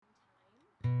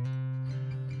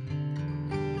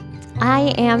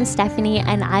I am Stephanie,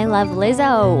 and I love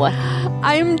Lizzo.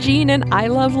 I'm Jean, and I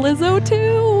love Lizzo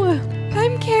too.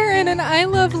 I'm Karen, and I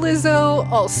love Lizzo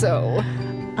also.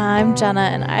 I'm Jenna,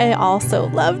 and I also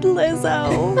loved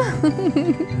Lizzo.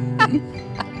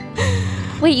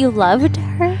 Wait, you loved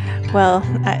her? Well,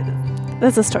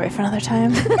 that's a story for another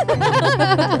time.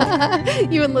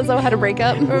 You and Lizzo had a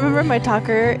breakup? Remember, my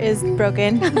talker is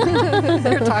broken.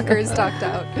 Her talker is talked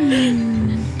out.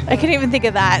 I couldn't even think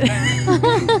of that.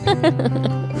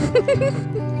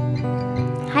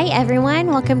 Hi, everyone.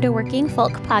 Welcome to Working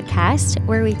Folk Podcast,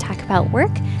 where we talk about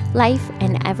work, life,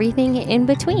 and everything in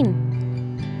between.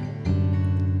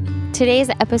 Today's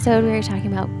episode, we are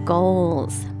talking about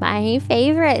goals, my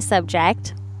favorite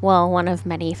subject. Well, one of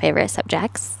many favorite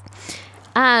subjects.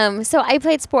 So I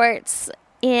played sports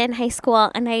in high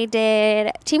school, and I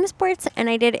did team sports, and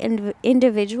I did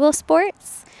individual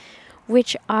sports,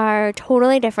 which are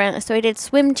totally different. So I did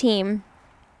swim team,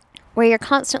 where you're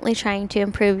constantly trying to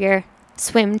improve your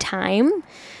swim time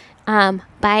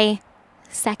by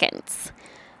seconds.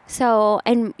 So,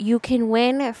 and you can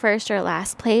win first or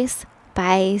last place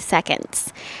by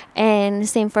seconds. And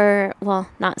same for, well,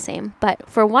 not same, but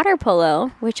for water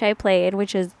polo, which I played,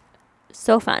 which is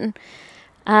so fun.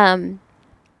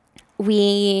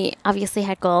 We obviously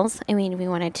had goals. I mean, we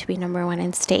wanted to be number one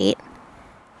in state,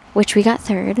 which we got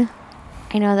third.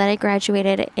 I know that I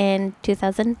graduated in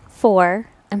 2004.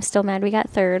 I'm still mad we got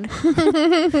third.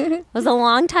 It was a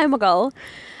long time ago.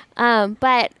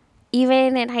 But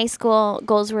even in high school,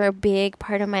 goals were a big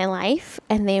part of my life,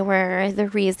 and they were the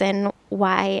reason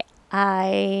why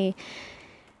I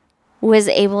was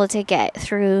able to get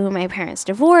through my parents'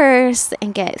 divorce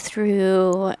and get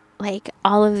through like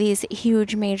all of these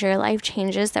huge major life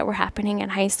changes that were happening in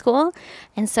high school.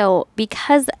 And so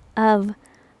because of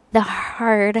the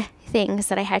hard things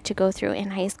that I had to go through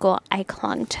in high school, I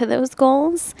clung to those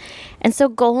goals. And so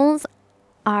goals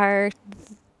are,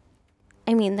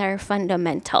 I mean, they're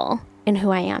fundamental in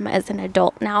who I am as an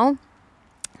adult now.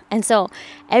 And so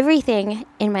everything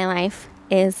in my life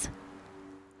is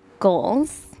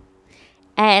goals.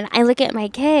 And I look at my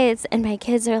kids, and my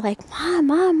kids are like,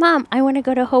 Mom, I want to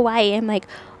go to Hawaii. I'm like,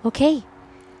 okay,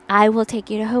 I will take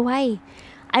you to Hawaii.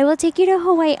 I will take you to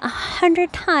Hawaii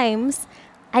 100 times.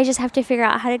 I just have to figure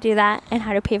out how to do that and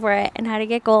how to pay for it and how to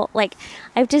get goal. Like,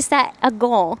 I've just set a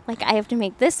goal. Like, I have to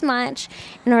make this much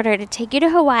in order to take you to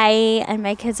Hawaii. And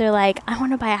my kids are like, I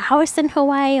want to buy a house in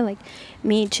Hawaii. I'm like,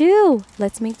 me too.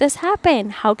 Let's make this happen.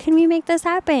 How can we make this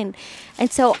happen? And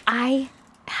so I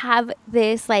have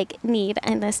this like need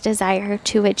and this desire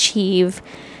to achieve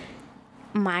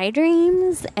my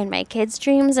dreams and my kids'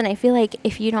 dreams. And I feel like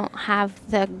if you don't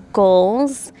have the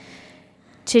goals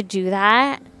to do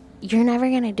that, you're never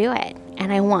going to do it.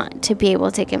 And I want to be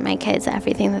able to give my kids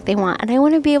everything that they want. And I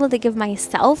want to be able to give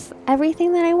myself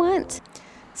everything that I want.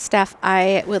 Steph,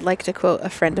 I would like to quote a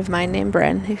friend of mine named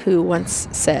Bren, who once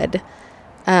said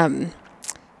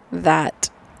that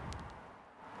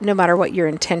no matter what your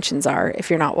intentions are, if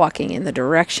you're not walking in the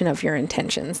direction of your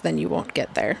intentions, then you won't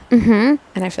get there. Mm-hmm.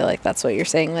 And I feel like that's what you're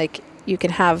saying. Like, you can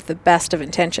have the best of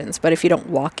intentions, but if you don't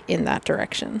walk in that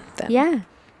direction, then...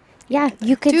 Yeah,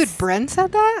 you could... Dude, Bren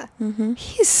said that? Mm-hmm.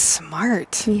 He's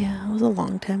smart. Yeah, it was a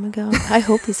long time ago. I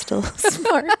hope he's still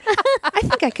smart. I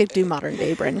think I could do modern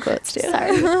day Bren quotes too.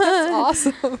 Sorry. That's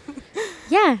awesome.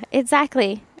 Yeah,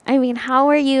 exactly. I mean, how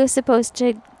are you supposed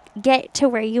to get to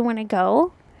where you want to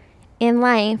go in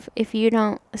life if you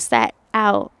don't figure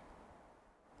out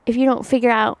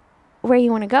where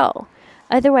you want to go?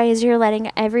 Otherwise, you're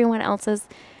letting everyone else's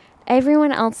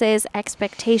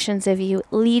expectations of you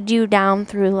lead you down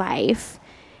through life,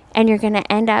 and you're going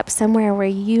to end up somewhere where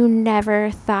you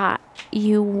never thought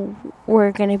you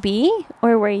were going to be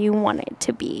or where you wanted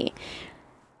to be.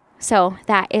 So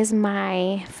that is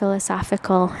my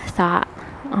philosophical thought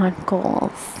on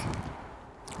goals.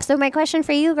 So my question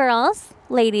for you girls,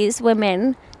 ladies,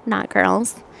 women, not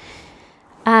girls,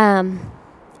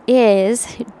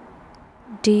 is,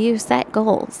 do you set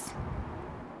goals?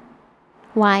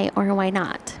 Why or why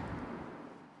not?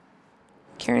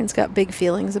 Karen's got big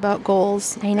feelings about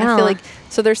goals. I know. I feel like,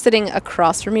 so they're sitting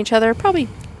across from each other, probably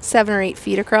 7 or 8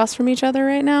 feet across from each other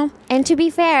right now. And to be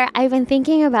fair, I've been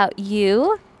thinking about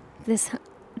you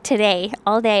today,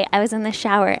 all day. I was in the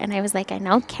shower and I was like, I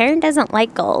know Karen doesn't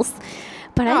like goals.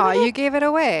 But You gave it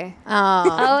away.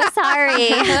 Oh, sorry.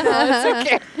 It's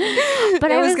okay. But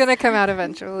it I was going to come out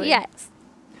eventually. Yes.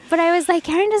 But I was like,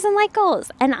 Karen doesn't like goals.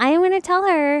 And I am going to tell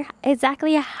her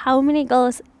exactly how many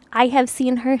goals I have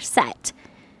seen her set.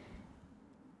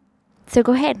 So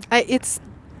go ahead. It's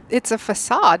a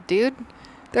facade, dude.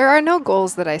 There are no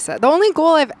goals that I set. The only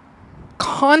goal I've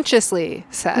consciously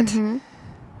set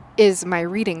is my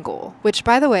reading goal, which,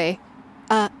 by the way,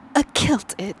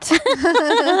 killed it.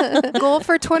 Goal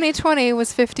for 2020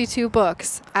 was 52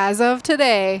 books. As of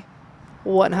today,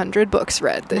 100 books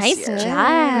read this Nice year.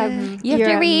 job. You have You're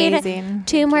to read amazing.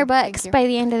 2 more you, thank books you. by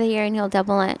the end of the year and you'll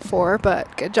double it. 4,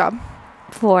 but good job.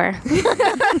 4.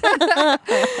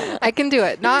 I can do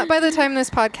it. Not by the time this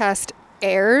podcast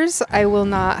airs. I will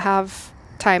not have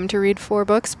time to read 4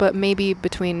 books, but maybe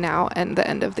between now and the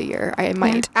end of the year, I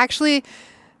might. Actually,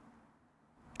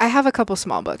 I have a couple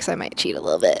small books. I might cheat a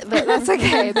little bit, but that's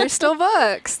okay. They're still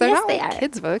books. They're Yes, not they like are.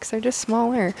 kids' books. They're just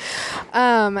smaller.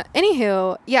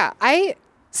 Anywho, yeah.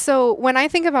 So when I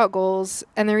think about goals,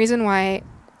 and the reason why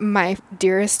my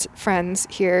dearest friends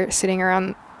here sitting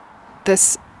around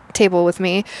this table with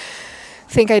me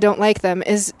think I don't like them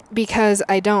is because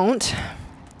I don't.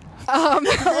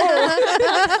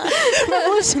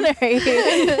 Revolutionary.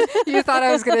 You thought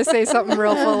I was going to say something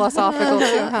real philosophical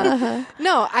too, huh?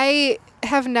 No, I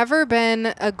have never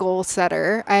been a goal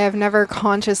setter. I have never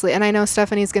consciously, and I know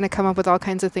Stephanie's going to come up with all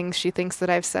kinds of things she thinks that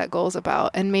I've set goals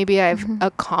about, and maybe I've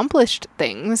accomplished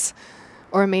things,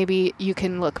 or maybe you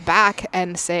can look back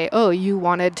and say, oh, you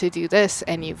wanted to do this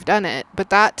and you've done it. But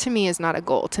that to me is not a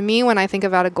goal. To me, when I think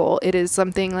about a goal, it is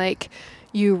something like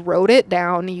you wrote it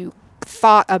down, you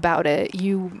thought about it,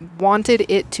 you wanted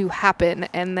it to happen,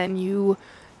 and then you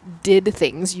did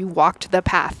things. You walked the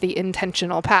path, the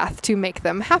intentional path to make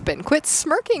them happen. Quit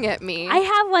smirking at me. I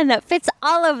have one that fits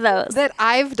all of those. That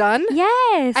I've done?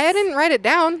 Yes. I didn't write it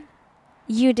down.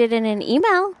 You did in an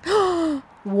email.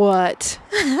 What?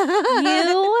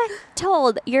 You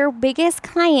told your biggest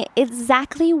client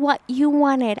exactly what you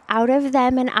wanted out of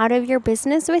them and out of your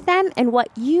business with them and what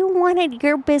you wanted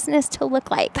your business to look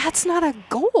like. That's not a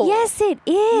goal. Yes, it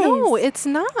is. No, it's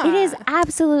not. It is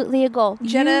absolutely a goal.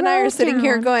 Jenna You and I are wrote sitting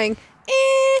here down- going,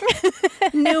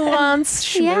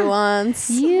 nuance, Yeah. schnuance.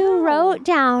 You wrote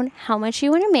down how much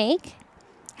you want to make,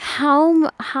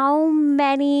 how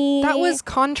many. That was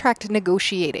contract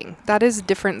negotiating. That is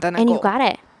different than a and goal. you got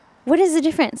it. What is the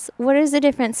difference? What is the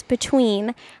difference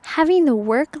between having the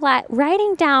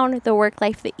writing down the work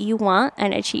life that you want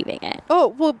and achieving it, Oh,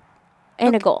 well,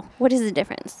 and a goal? What is the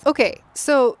difference? okay.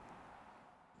 So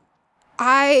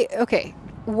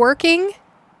working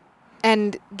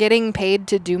and getting paid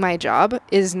to do my job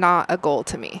is not a goal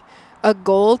to me. A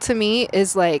goal to me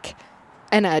is like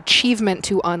an achievement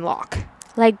to unlock.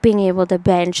 Like being able to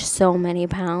bench so many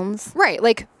pounds. Right,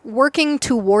 like working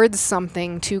towards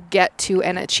something to get to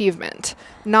an achievement,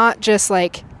 not just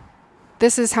like,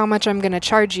 this is how much I'm going to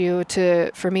charge you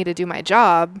for me to do my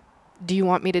job. Do you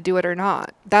want me to do it or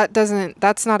not?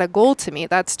 That's not a goal to me.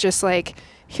 That's just like,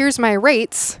 here's my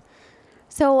rates.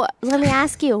 So let me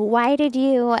ask you, why did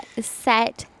you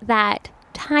set that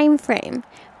time frame?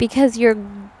 Because what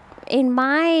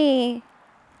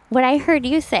I heard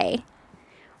you say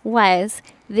was,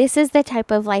 this is the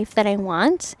type of life that I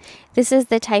want. This is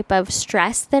the type of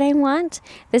stress that I want.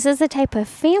 This is the type of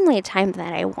family time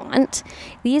that I want.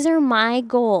 These are my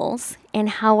goals and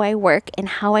how I work and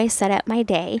how I set up my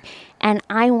day. And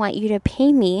I want you to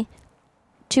pay me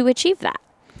to achieve that.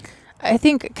 I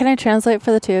think, can I translate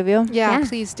for the two of you? Yeah, Yeah.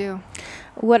 please do.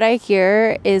 What I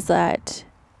hear is that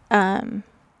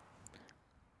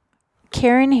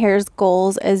Karen hears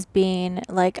goals as being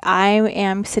like, I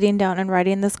am sitting down and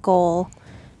writing this goal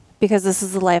because this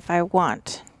is the life I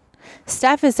want.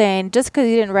 Steph is saying, just because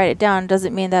you didn't write it down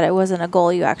doesn't mean that it wasn't a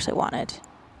goal you actually wanted.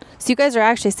 So you guys are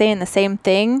actually saying the same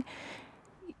thing.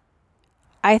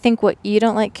 I think what you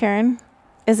don't like, Karen,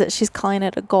 is that she's calling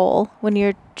it a goal when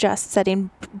you're just setting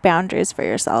boundaries for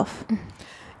yourself.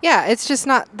 Yeah, it's just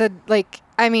not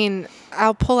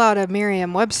I'll pull out a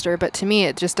Merriam-Webster, but to me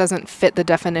it just doesn't fit the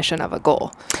definition of a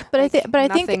goal. But I think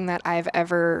nothing that I've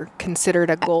ever considered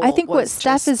a goal. I think what was Steph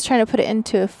just- is trying to put it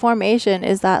into formation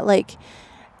is that, like,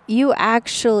 you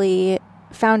actually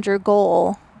found your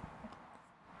goal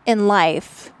in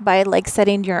life by, like,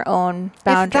 setting your own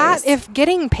boundaries. If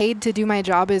getting paid to do my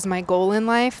job is my goal in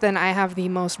life, then I have the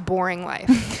most boring life.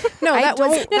 No, I that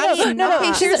was don't- no,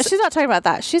 not. she's not talking about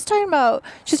that. She's talking about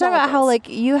how, goals. like,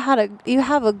 you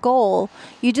have a goal,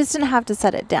 you just didn't have to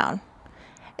set it down.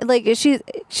 Like,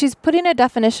 she's putting a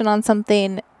definition on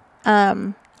something. Yeah,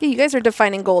 you guys are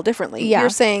defining goal differently. Yeah. You're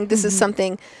saying this is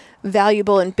something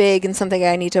valuable and big and something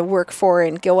I need to work for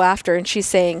and go after. And she's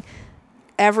saying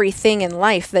everything in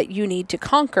life that you need to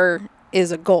conquer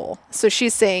is a goal. So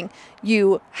she's saying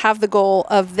you have the goal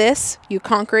of this, you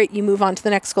conquer it, you move on to the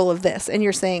next goal of this. And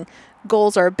you're saying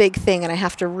goals are a big thing and I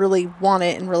have to really want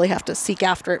it and really have to seek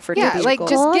after it for it to Yeah, be like a goal.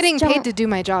 just Goals getting don't- paid to do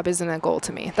my job isn't a goal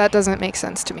to me. That doesn't make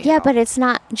sense to me. Yeah, at all. but it's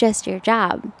not just your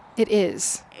job. It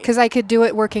is. Because I could do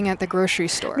it working at the grocery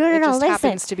store. No, it just listen.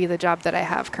 happens to be the job that I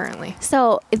have currently.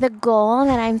 So the goal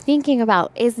that I'm thinking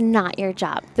about is not your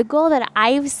job. The goal that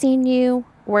I've seen you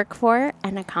work for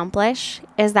and accomplish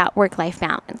is that work-life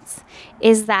balance.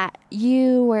 Is that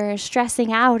you were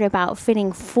stressing out about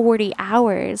fitting 40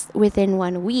 hours within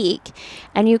 1 week,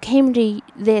 and you came to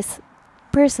this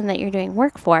person that you're doing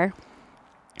work for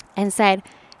and said,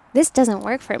 this doesn't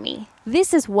work for me.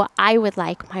 This is what I would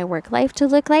like my work life to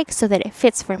look like so that it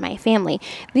fits for my family.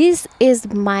 This is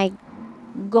my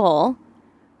goal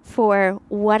for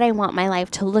what I want my life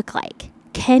to look like.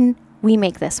 Can we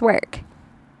make this work?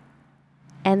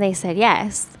 And they said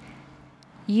yes.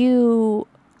 You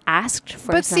asked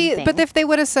for something. But if they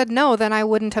would have said no, then I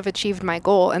wouldn't have achieved my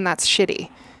goal, and that's shitty.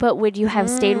 But would you have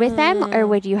stayed with them, or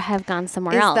would you have gone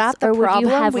somewhere Is else? that the or would problem? you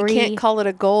have We can't call it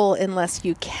a goal unless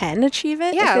you can achieve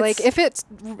it. Yeah, if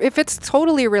it's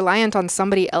totally reliant on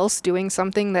somebody else doing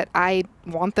something that I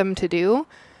want them to do,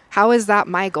 how is that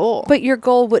my goal? But your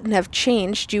goal wouldn't have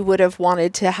changed. You would have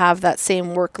wanted to have that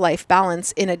same work-life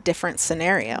balance in a different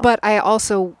scenario. But I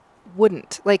also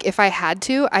wouldn't. Like, if I had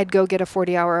to, I'd go get a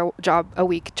 40-hour a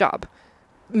week job.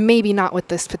 Maybe not with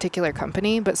this particular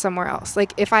company, but somewhere else.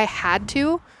 Like, if I had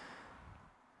to,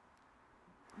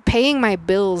 paying my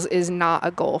bills is not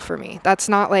a goal for me. That's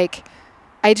not like,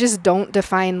 I just don't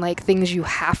define like things you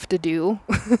have to do.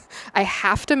 I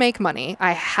have to make money.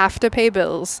 I have to pay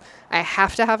bills. I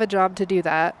have to have a job to do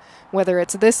that. Whether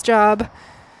it's this job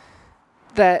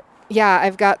that, yeah,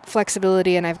 I've got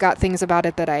flexibility and I've got things about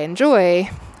it that I enjoy,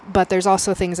 but there's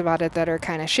also things about it that are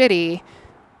kind of shitty.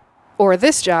 Or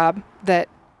this job that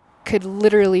could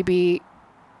literally be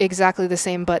exactly the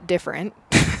same but different.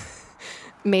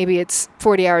 Maybe it's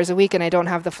 40 hours a week and I don't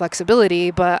have the flexibility,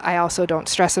 but I also don't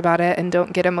stress about it and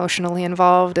don't get emotionally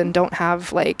involved and don't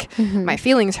have like my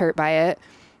feelings hurt by it.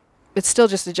 It's still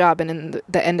just a job, and in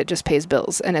the end it just pays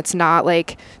bills. And it's not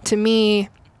like, to me,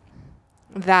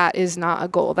 that is not a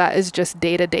goal. That is just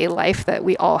day-to-day life that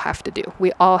we all have to do.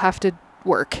 We all have to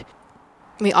work.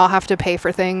 We all have to pay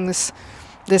for things.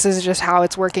 This is just how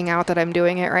it's working out that I'm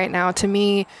doing it right now. To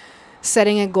me,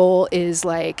 setting a goal is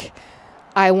like,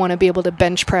 I want to be able to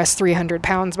bench press 300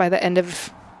 pounds by the end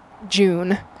of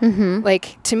June.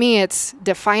 Like, to me, it's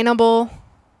definable.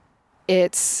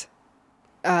 It's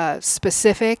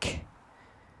specific.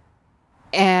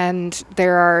 And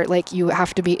there are, like, you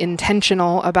have to be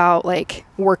intentional about, like,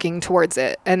 working towards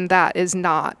it. And that is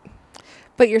not.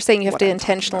 But you're saying you have to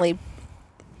intentionally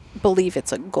believe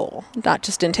it's a goal, not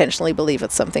just intentionally believe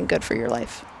it's something good for your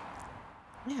life.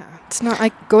 Yeah, it's not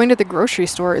like going to the grocery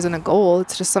store isn't a goal.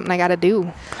 It's just something I got to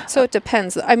do. So it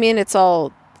depends. I mean, it's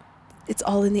all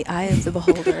in the eye of the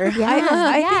beholder.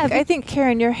 I think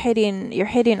Karen, you're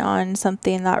hitting on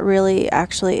something that really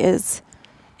actually is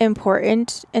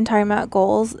important in talking about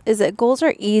goals. Is that goals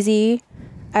are easy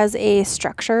as a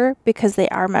structure because they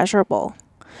are measurable.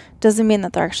 Doesn't mean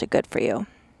that they're actually good for you.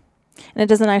 And it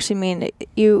doesn't actually mean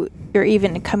you're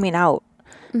even coming out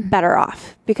better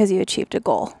off because you achieved a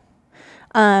goal.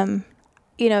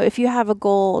 If you have a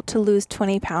goal to lose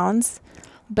 20 pounds,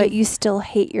 but you still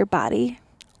hate your body,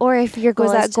 or if your goal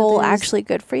was is that goal actually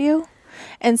good for you?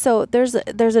 And so there's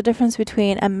a difference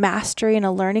between a mastery and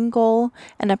a learning goal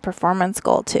and a performance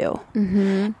goal too.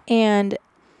 And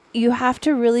you have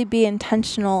to really be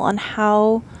intentional on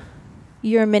how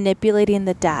you're manipulating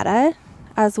the data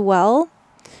as well.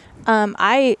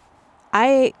 I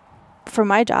for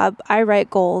my job, I write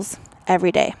goals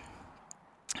every day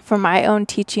for my own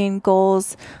teaching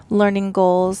goals, learning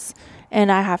goals,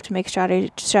 and I have to make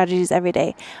strategies every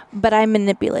day. But I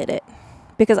manipulate it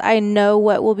because I know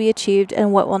what will be achieved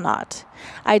and what will not.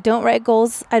 I don't write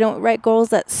goals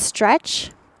that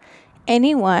stretch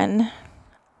anyone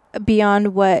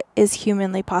beyond what is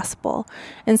humanly possible.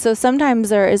 And so sometimes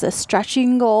there is a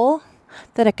stretching goal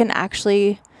that it can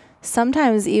actually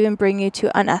sometimes even bring you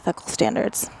to unethical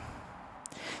standards.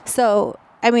 So,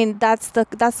 I mean, that's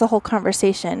the whole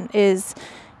conversation. Is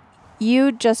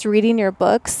you just reading your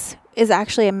books is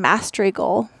actually a mastery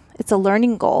goal. It's a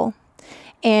learning goal.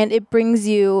 And it brings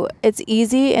you, it's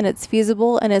easy and it's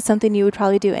feasible and it's something you would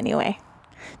probably do anyway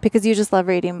because you just love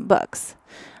reading books.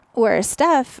 Whereas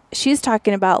Steph, she's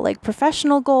talking about like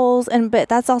professional goals, but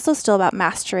that's also still about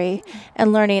mastery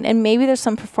and learning. And maybe there's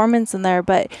some performance in there,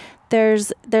 but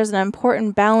there's an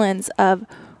important balance of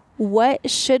what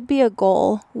should be a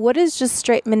goal, what is just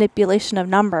straight manipulation of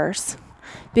numbers.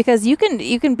 Because you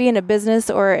can be in a business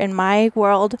or in my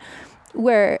world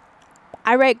where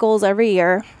I write goals every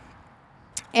year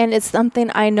and it's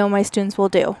something I know my students will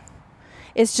do.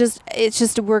 It's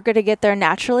just we're going to get there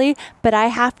naturally, but I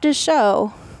have to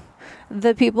show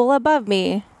the people above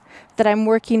me that I'm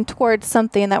working towards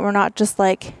something, that we're not just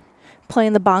like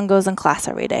playing the bongos in class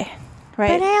every day.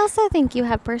 Right. But I also think you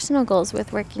have personal goals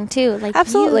with working too. Like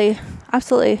Absolutely.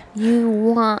 You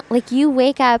want, like, you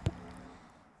wake up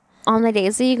on the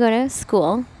days that you go to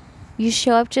school, you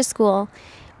show up to school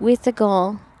with the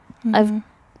goal of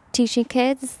teaching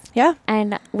kids. Yeah.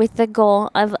 And with the goal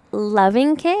of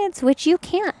loving kids, which you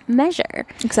can't measure.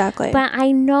 Exactly. But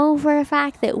I know for a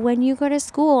fact that when you go to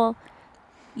school,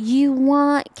 you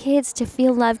want kids to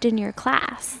feel loved in your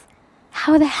class.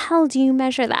 How the hell do you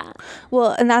measure that?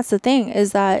 Well, and that's the thing,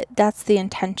 is that that's the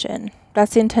intention.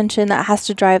 That's the intention that has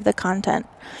to drive the content.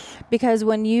 Because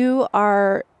when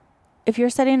if you're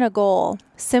setting a goal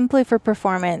simply for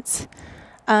performance,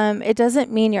 it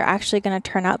doesn't mean you're actually going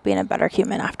to turn out being a better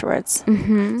human afterwards.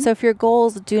 So if your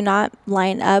goals do not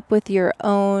line up with your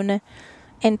own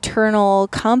internal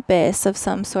compass of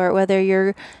some sort, whether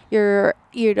you're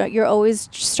always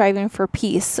striving for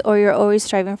peace, or you're always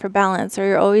striving for balance, or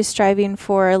you're always striving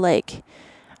for like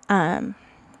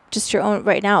just your own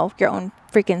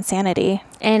freaking sanity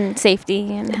And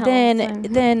safety and health.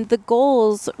 then the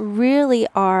goals really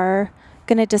are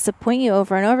going to disappoint you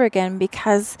over and over again,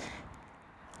 because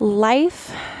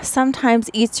life sometimes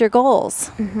eats your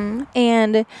goals.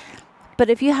 But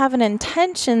if you have an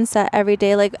intention set every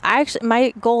day, like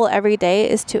my goal every day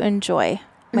is to enjoy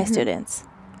my students.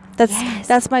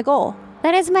 That's my goal.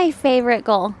 That is my favorite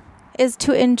goal. Is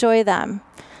to enjoy them,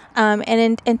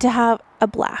 and to have a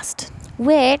blast.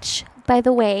 Which, by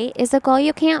the way, is a goal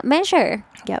you can't measure.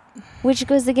 Yep. Which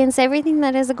goes against everything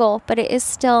that is a goal, but it is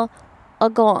still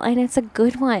a goal, and it's a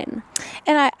good one.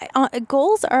 And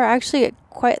goals are actually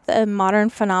quite a modern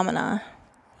phenomena.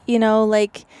 You know,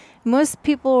 like most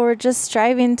people were just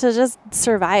striving to just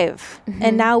survive.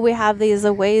 And now we have these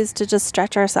ways to just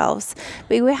stretch ourselves.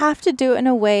 But we have to do it in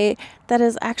a way that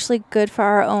is actually good for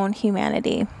our own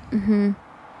humanity. And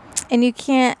you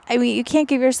can't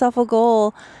give yourself a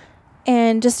goal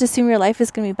and just assume your life is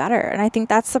going to be better. And I think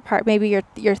that's the part maybe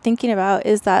you're thinking about,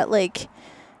 is that like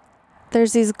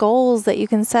there's these goals that you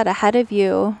can set ahead of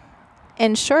you,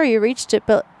 and sure, you reached it,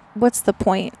 but what's the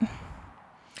point?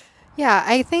 Yeah,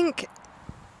 I think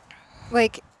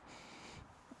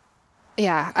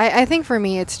I think for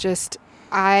me, it's just,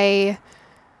 I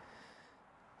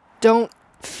don't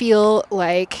feel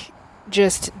like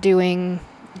just doing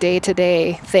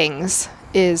day-to-day things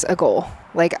is a goal.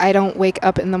 Like, I don't wake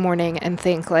up in the morning and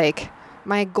think like,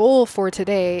 my goal for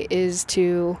today is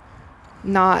to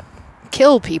not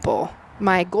kill people.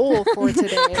 My goal for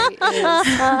today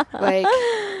is like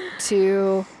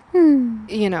to,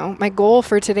 my goal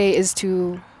for today is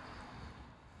to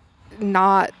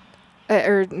I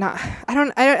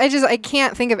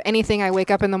can't think of anything I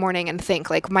wake up in the morning and think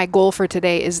like, my goal for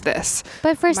today is this.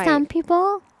 But for some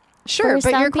people, sure.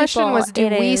 But your question people, was, do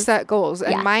we is. set goals?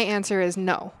 And Yeah. my answer is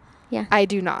no. Yeah. I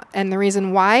do not. And the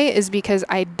reason why is because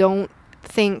I don't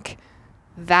think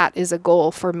that is a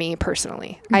goal for me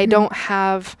personally. I don't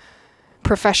have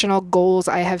professional goals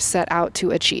I have set out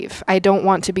to achieve. I don't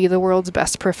want to be the world's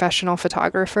best professional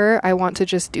photographer. I want to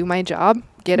just do my job,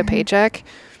 get a paycheck,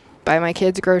 buy my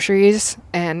kids groceries,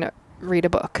 and read a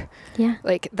book. Yeah.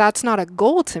 Like, that's not a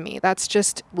goal to me. That's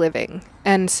just living.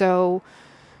 And so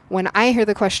when I hear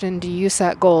the question, do you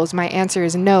set goals? My answer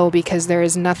is no, because there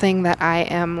is nothing that I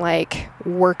am like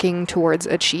working towards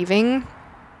achieving.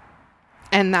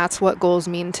 And that's what goals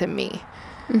mean to me.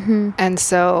 And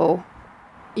so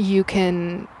you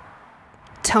can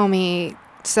tell me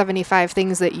 75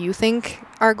 things that you think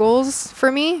are goals for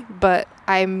me, but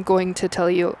I'm going to tell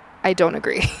you I don't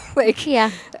agree. Like,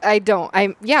 Yeah. I don't.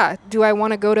 Do I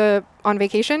want to go on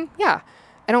vacation? Yeah.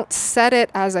 I don't set it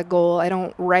as a goal. I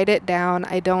don't write it down.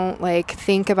 I don't like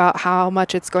think about how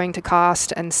much it's going to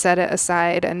cost and set it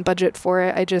aside and budget for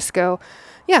it. I just go,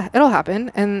 yeah, it'll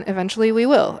happen. And eventually we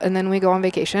will. And then we go on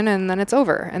vacation and then it's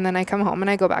over. And then I come home and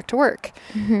I go back to work.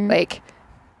 Like,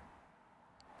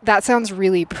 that sounds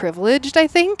really privileged, I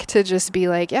think, to just be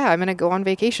like, yeah, I'm going to go on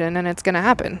vacation and it's going to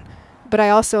happen. But I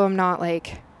also am not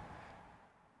like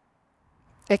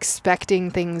expecting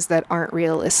things that aren't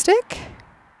realistic.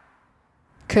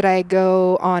 Could I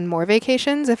go on more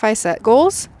vacations if I set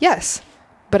goals? Yes,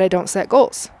 but I don't set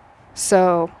goals.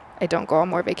 So I don't go on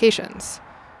more vacations.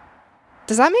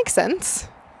 Does that make sense?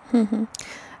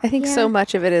 I think Yeah. so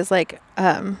much of it is like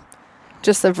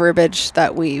just the verbiage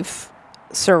that we've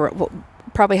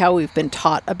probably how we've been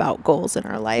taught about goals in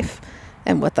our life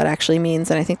and what that actually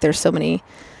means. And I think there's so many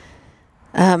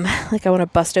like I want to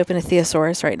bust open a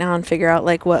thesaurus right now and figure out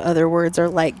like what other words are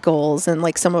like goals, and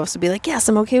like some of us would be like, yes,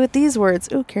 I'm okay with these words.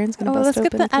 Oh, Karen's gonna bust let's open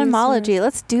get the a etymology. thesaurus.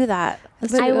 Let's do that.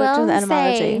 Let's I go to will the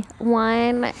say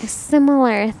one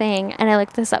similar thing, and I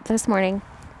looked this up this morning.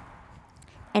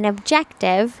 An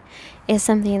objective is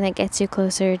something that gets you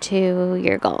closer to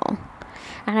your goal.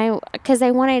 And because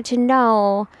I wanted to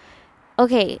know,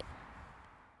 okay,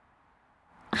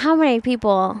 how many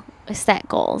people set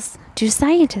goals? Do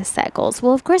scientists set goals?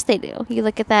 Well, of course they do. You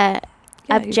look at the Yeah, you've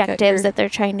got objectives your that they're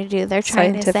trying to do. They're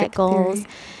trying to set scientific goals. theory.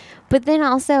 But then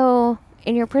also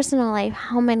in your personal life,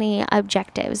 how many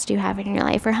objectives do you have in your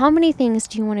life? Or how many things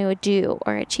do you want to do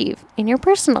or achieve in your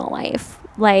personal life?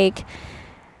 Like,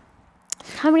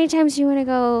 how many times do you want to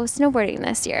go snowboarding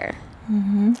this year?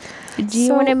 Mm-hmm. Do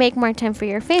you want to make more time for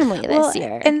your family this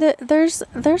year? And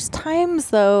there's times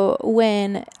though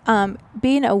when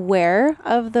being aware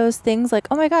of those things, like,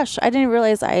 oh my gosh, I didn't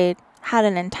realize I had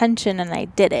an intention and I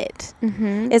did it,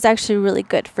 Mm-hmm. is actually really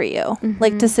good for you.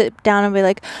 Like to sit down and be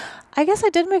like, I guess I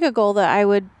did make a goal that I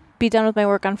would be done with my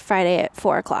work on Friday at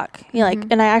 4:00. You know, like,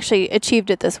 and I actually achieved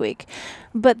it this week.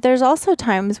 But there's also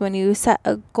times when you set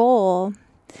a goal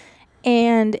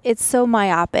and it's so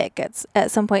myopic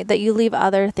at some point that you leave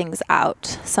other things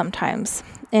out sometimes.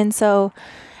 And so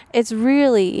it's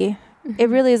really, it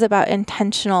really is about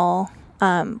intentional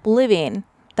living,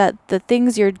 that the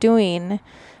things you're doing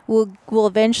will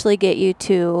eventually get you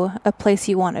to a place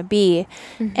you want to be.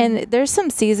 And there's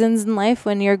some seasons in life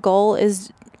when your goal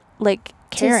is, like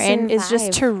Karen, is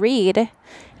just to read.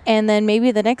 And then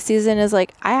maybe the next season is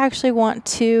like, I actually want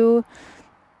to,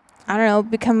 I don't know,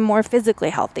 become more physically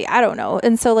healthy. I don't know.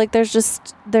 And so like there's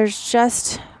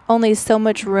just only so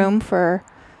much room for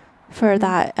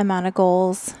that amount of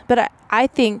goals. But I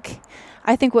think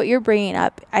what you're bringing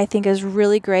up, I think is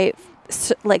really great,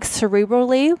 like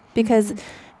cerebrally, because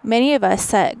many of us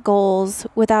set goals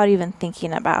without even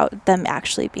thinking about them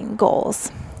actually being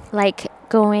goals. Like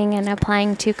going and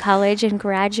applying to college and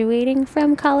graduating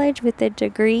from college with a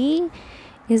degree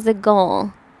is the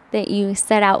goal that you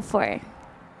set out for.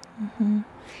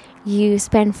 You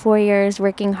spend 4 years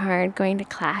working hard, going to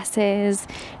classes,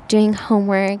 doing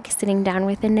homework, sitting down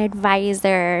with an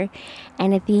advisor,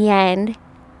 and at the end,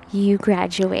 you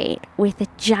graduate with a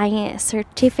giant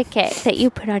certificate that you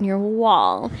put on your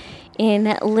wall in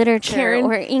literature Karen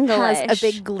or English. has a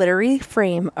big glittery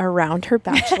frame around her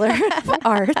Bachelor of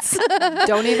Arts.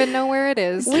 Don't even know where it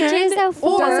is. Which is a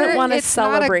Or doesn't wanna it's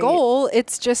celebrate. not a goal,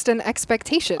 it's just an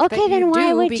expectation Okay, that then you why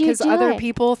do would you because do other it?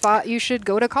 people thought you should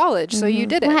go to college, so you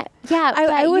did it. What? Yeah,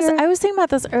 I was thinking about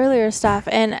this earlier, stuff,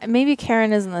 and maybe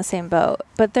Karen is in the same boat,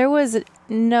 but there was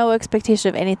no expectation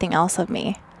of anything else of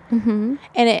me. Mm-hmm.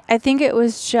 And I think it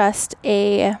was just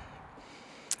because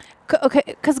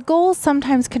goals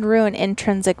sometimes can ruin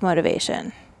intrinsic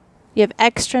motivation. You have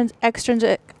extrinsic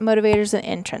motivators and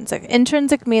intrinsic.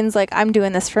 Intrinsic means like, I'm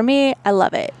doing this for me. I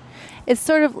love it. It's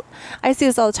sort of, I see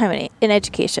this all the time in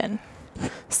education.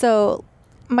 So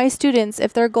my students,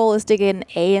 if their goal is to get an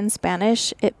A in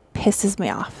Spanish, it pisses me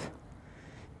off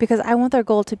because I want their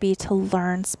goal to be to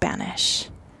learn Spanish.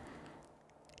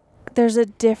 There's a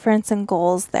difference in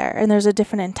goals there, and there's a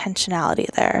different intentionality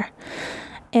there.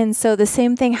 And so the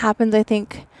same thing happens, I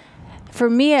think, for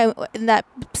me, in that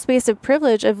space of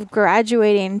privilege of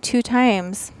graduating 2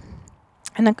 times,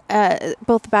 and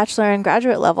both the bachelor and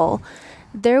graduate level,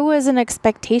 there was an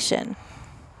expectation.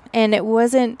 And it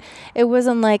wasn't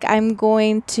like I'm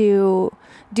going to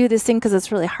do this thing because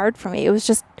it's really hard for me. It was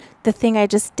just the thing I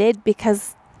just did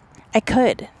because I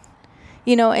could.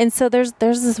 You know, and so there's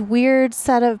this weird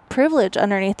set of privilege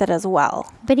underneath it as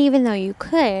well. But even though you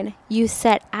could, you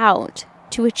set out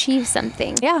to achieve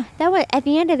something. Yeah. That was, at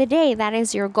the end of the day, that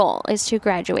is your goal, is to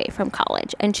graduate from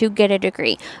college and to get a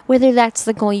degree. Whether that's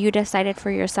the goal you decided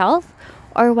for yourself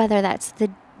or whether that's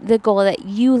the goal that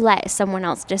you let someone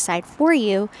else decide for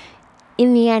you,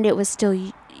 in the end, it was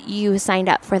still you signed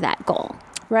up for that goal.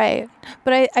 Right.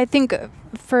 But I think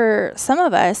for some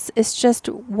of us, it's just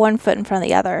one foot in front of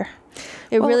the other.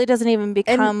 It really doesn't even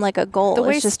become like a goal. The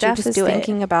way it's just Steph you just is do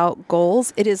thinking it. about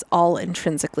goals, it is all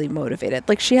intrinsically motivated.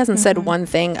 Like she hasn't said one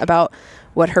thing about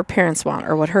what her parents want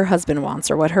or what her husband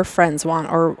wants or what her friends want,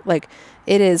 or like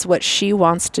it is what she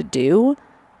wants to do.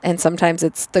 And sometimes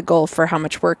it's the goal for how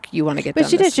much work you want to get done. But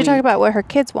she did. She talked about what her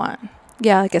kids want.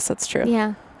 Yeah, I guess that's true.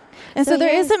 Yeah. And so there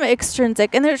is here's- some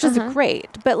extrinsic, and there's just great.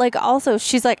 But like also,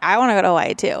 she's like, I want to go to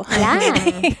Hawaii too. Yeah.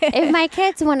 If my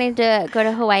kids wanted to go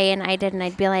to Hawaii and I didn't,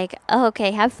 I'd be like, oh,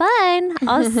 okay, have fun.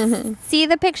 I'll see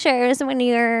the pictures when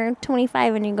you're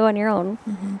 25 and you go on your own.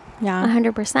 Yeah.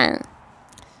 100%.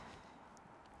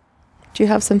 Do you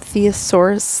have some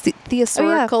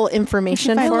thesaurical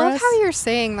information I for love us? how you're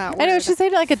saying that word. I know, she's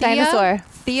saying it like a dinosaur.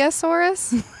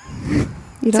 Thesaurus?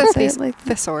 You don't say it like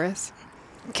Thesaurus.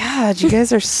 God, you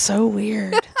guys are so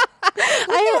weird.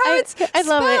 I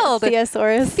love spelled. it.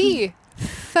 Thesaurus.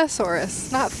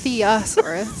 Thesaurus, not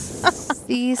Theosaurus.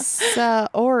 Thesaurus.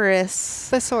 Thesaurus.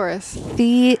 Thesaurus.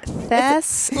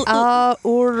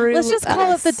 Let's just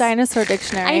call it the dinosaur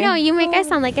dictionary. I know, you make us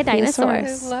sound like a dinosaur. I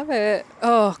love it.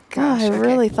 Oh, God, gosh. I okay.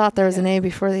 really thought there was an A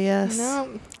before the S.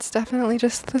 No, it's definitely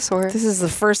just thesaurus. This is the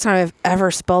first time I've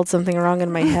ever spelled something wrong in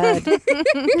my head.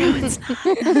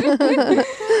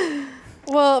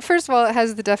 Well, first of all, it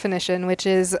has the definition, which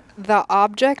is the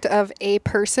object of a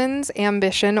person's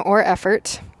ambition or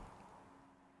effort,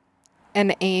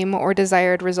 an aim or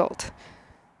desired result.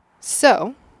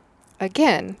 So,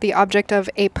 again, the object of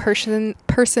a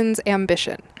person's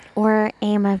ambition. Or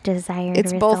aim of desired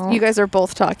It's result. both. You guys are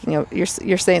both talking.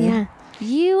 You're saying. Yeah.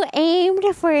 You aimed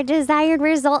for a desired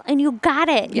result and you got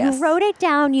it. Yes. You wrote it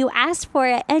down, you asked for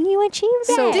it, and you achieved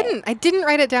So it. I didn't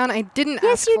write it down. I didn't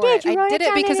Yes, ask you for did. it. You I wrote did it it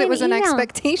down because in it was an an email.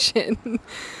 expectation.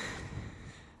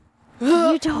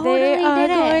 You totally They are did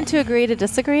going it. to agree to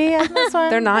disagree on this one.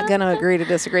 They're not going to agree to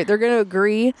disagree. They're going to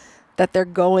agree that they're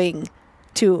going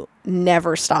to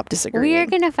never stop disagreeing. We're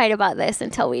going to fight about this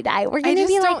until we die. We're I going to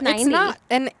just be like don't. 90. It's not,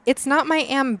 and it's not my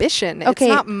ambition. Okay.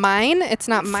 It's not mine. It's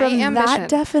not my From ambition. that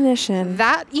definition.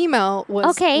 That email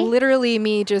was Okay. literally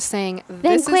me just saying,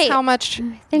 "This quit. is how much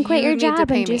Then quit you your need to job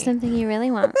pay and do me." something you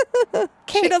really want.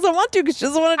 She doesn't want to because she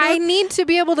doesn't want to do I it. need to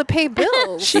be able to pay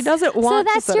bills. She doesn't want So to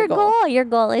that's set your a goal. goal. Your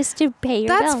goal is to pay your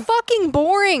That's bill. fucking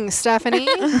boring, Stephanie.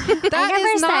 That never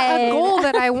is not a said- goal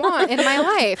that I want in my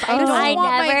life. I don't I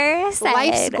want never my said.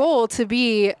 life's goal to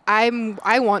be I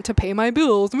want to pay my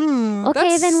bills. Okay,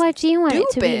 That's then what do you want it to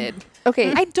stupid. be?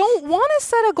 Okay. I don't want to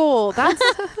set a goal. That's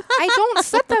I don't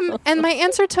set them. And my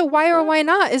answer to why or why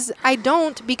not is I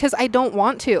don't because I don't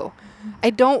want to.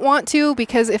 I don't want to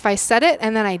because if I set it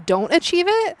and then I don't achieve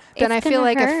it, then It's I feel gonna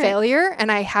like hurt. a failure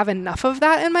and I have enough of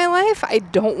that in my life. I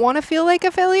don't want to feel like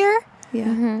a failure. Yeah.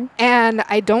 Mm-hmm. And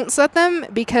I don't set them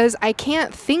because I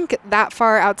can't think that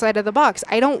far outside of the box.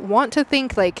 I don't want to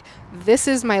think like this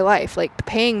is my life. Like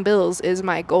paying bills is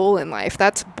my goal in life.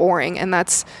 That's boring and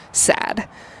that's sad.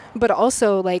 But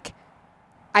also like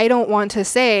I don't want to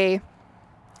say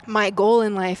my goal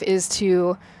in life is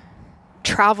to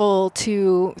travel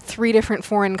to 3 different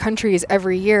foreign countries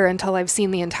every year until I've seen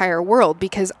the entire world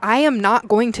because I am not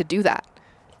going to do that.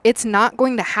 It's not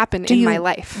going to happen Do in you my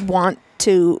life. want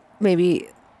to maybe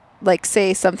like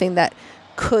say something that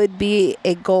could be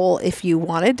a goal if you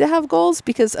wanted to have goals?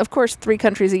 Because of course 3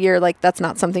 countries a year, like that's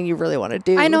not something you really want to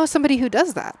do. I know somebody who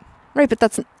does that. Right, but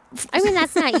that's I mean,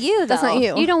 that's not you, though. That's not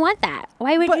you. You don't want that.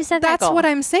 Why would you set that that's goal? what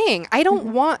I'm saying. I don't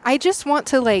want, I just want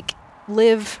to like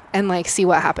live and like see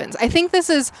what happens. I think this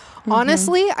is,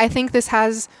 honestly, I think this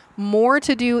has more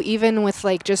to do even with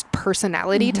like just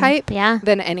personality type Yeah.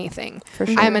 than anything. for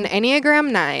sure. I'm an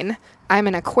Enneagram 9. I'm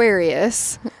an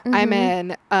Aquarius. I'm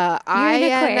an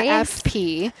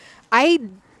INFP. I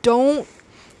don't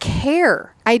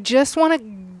care. I just want to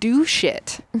do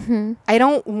shit. I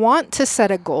don't want to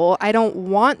set a goal. I don't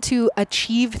want to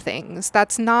achieve things.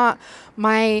 That's not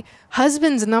my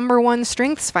husband's number 1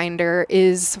 strengths finder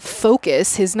is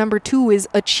focus. His number 2 is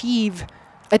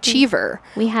achiever.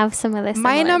 We have some of this.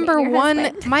 My number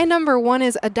 1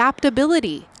 is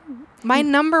adaptability. My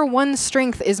number 1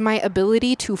 strength is my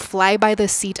ability to fly by the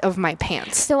seat of my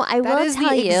pants. So I That will is tell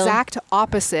the you. exact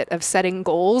opposite of setting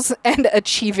goals and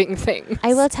achieving things.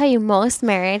 I will tell you, most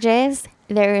marriages,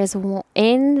 there is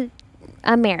in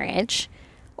a marriage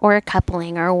or a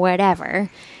coupling or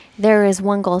whatever, there is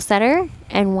one goal setter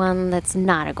and one that's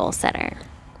not a goal setter.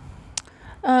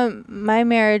 My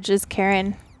marriage is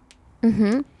Karen.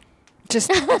 Just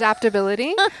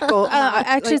adaptability. Goal,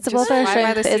 Actually, it's both our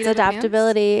strength. It's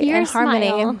adaptability Your and harmony.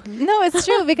 smile. No, it's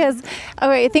true because,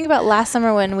 okay, think about last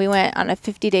summer when we went on a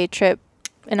 50-day trip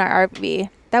in our RV.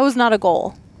 That was not a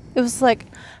goal. It was like,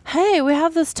 hey, we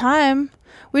have this time.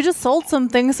 We just sold some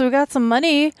things, so we got some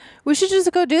money. We should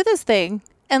just go do this thing.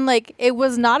 And like, it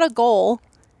was not a goal.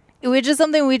 It was just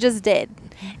something we just did.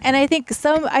 And I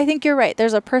think you're right.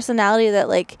 There's a personality that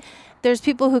like, there's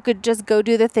people who could just go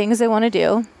do the things they want to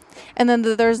do. And then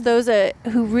there's those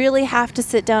who really have to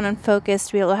sit down and focus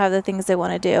to be able to have the things they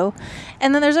want to do.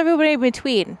 And then there's everybody in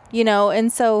between, you know?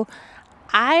 And so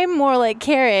I'm more like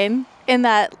Karen in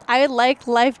that I like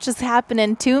life just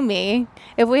happening to me.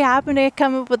 If we happen to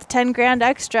come up with 10 grand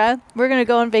extra, we're going to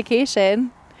go on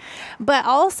vacation. But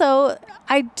also,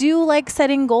 I do like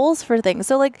setting goals for things.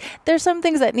 So like there's some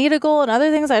things that need a goal and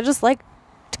other things I just like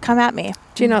to come at me.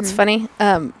 Do you know what's funny?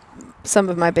 some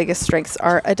of my biggest strengths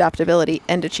are adaptability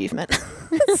and achievement.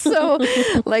 So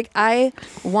like, I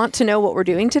want to know what we're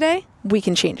doing today. We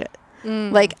can change it.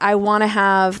 Like, I want to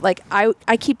have, like,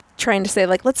 I keep trying to say,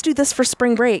 like, let's do this for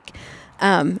spring break.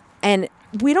 And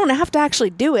we don't have to actually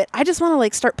do it. I just want to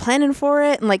like start planning for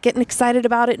it and like getting excited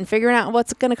about it and figuring out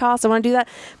what's it going to cost. I want to do that.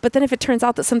 But then if it turns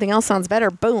out that something else sounds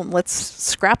better, boom, let's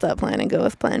scrap that plan and go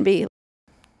with plan B.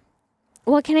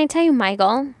 Well, can I tell you my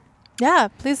goal? Yeah,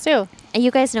 please do.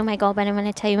 You guys know my goal, but I'm going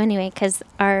to tell you anyway because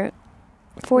our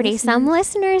 40-some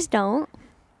listeners don't,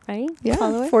 right? Yeah,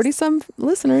 Followers? 40-some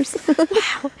listeners.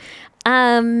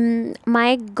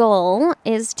 My goal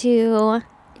is to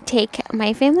take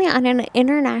my family on an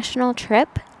international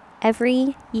trip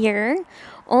every year,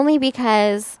 only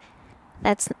because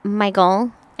that's my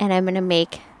goal, and I'm going to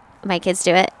make my kids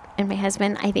do it, and my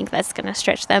husband. I think that's going to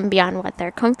stretch them beyond what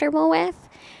they're comfortable with.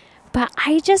 But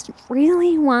I just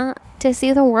really want to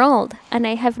see the world, and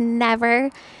I have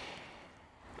never...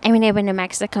 I mean, I've been to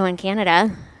Mexico and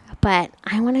Canada, but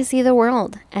I want to see the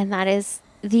world, and that is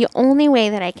the only way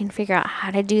that I can figure out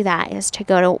how to do that is to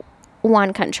go to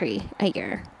one country a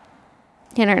year,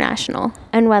 international.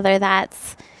 And whether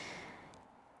that's,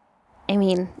 I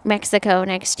mean, Mexico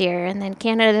next year, and then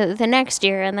Canada the next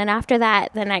year, and then after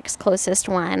that, the next closest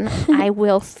one, I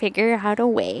will figure out a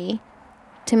way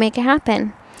to make it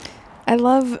happen. I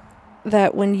love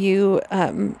that when you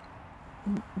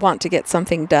want to get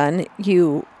something done,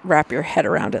 you wrap your head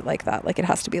around it like that. Like, it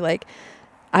has to be like,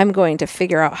 I'm going to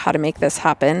figure out how to make this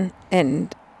happen,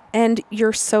 and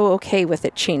you're so okay with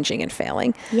it changing and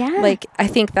failing. Yeah. Like, I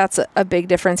think that's a big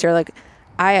difference here. Like,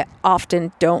 I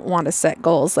often don't want to set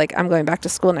goals. Like, I'm going back to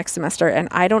school next semester, and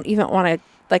I don't even want to,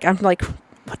 like, I'm like,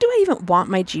 what do I even want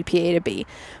my GPA to be?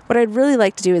 What I'd really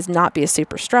like to do is not be a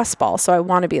super stress ball. So I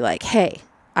want to be like, hey,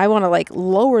 I want to like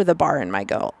lower the bar in my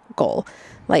goal.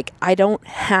 Like, I don't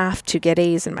have to get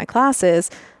A's in my classes,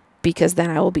 because then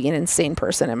I will be an insane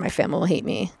person and my family will hate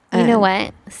me. You know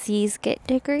what? C's get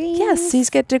degrees. Yes, C's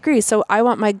get degrees. So I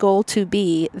want my goal to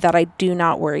be that I do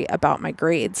not worry about my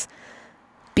grades.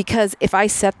 Because if I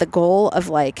set the goal of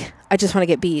like, I just want to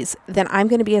get B's, then I'm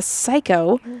going to be a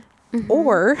psycho,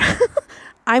 or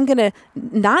I'm going to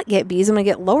not get B's. I'm going to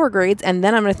get lower grades, and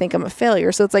then I'm going to think I'm a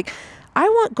failure. So it's like, I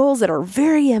want goals that are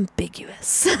very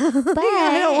ambiguous. But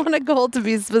I don't want a goal to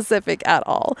be specific at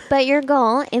all. But your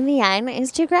goal in the end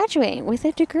is to graduate with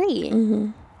a degree. Mm-hmm.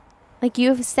 Like,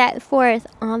 you've set forth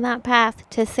on that path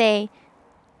to say,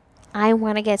 I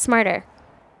want to get smarter.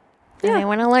 And I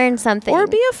want to learn something. Or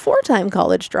be a 4-time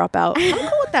college dropout. I'm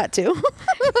cool with that too.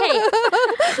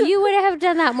 Hey, you would have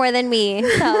done that more than me.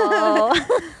 So,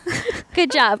 good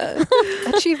job.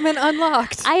 Achievement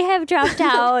unlocked. I have dropped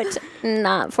out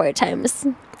not 4 times.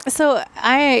 So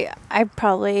I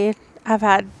probably have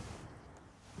had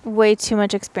way too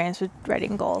much experience with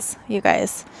writing goals, you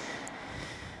guys.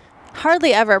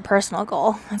 Hardly ever a personal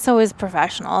goal. It's always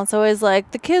professional. It's always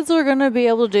like, the kids are going to be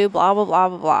able to do blah, blah, blah,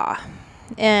 blah, blah.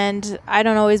 And I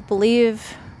don't always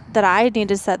believe that I need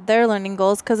to set their learning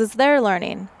goals because it's their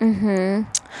learning.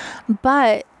 Mm-hmm.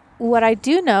 But what I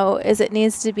do know is it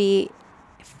needs to be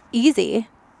easy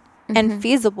and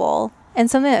feasible and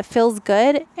something that feels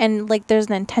good and like there's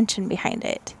an intention behind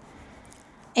it.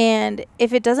 And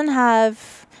if it doesn't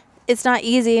have, it's not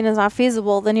easy and it's not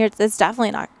feasible, then it's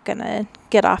definitely not going to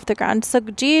get off the ground. So,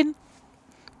 Jean,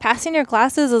 passing your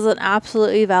classes is an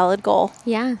absolutely valid goal.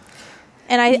 Yeah.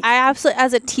 And I absolutely,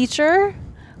 as a teacher,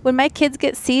 when my kids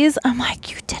get C's, I'm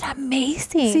like, you did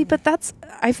amazing. See, but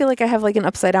I feel like I have like an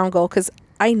upside down goal because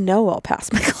I know I'll pass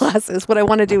my classes. What I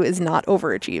want to do is not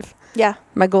overachieve. Yeah.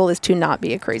 My goal is to not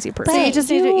be a crazy person. But You just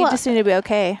need to be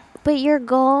okay. But your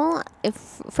goal,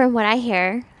 from what I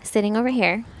hear, sitting over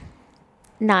here,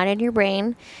 not in your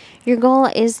brain, your goal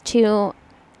is to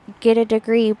get a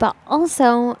degree, but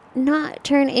also not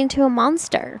turn into a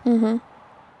monster. Mm-hmm.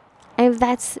 And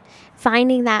that's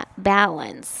finding that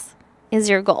balance is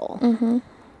your goal. Mm-hmm.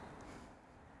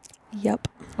 Yep.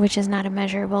 Which is not a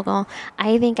measurable goal.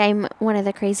 I think I'm one of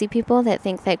the crazy people that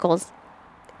think that goals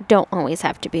don't always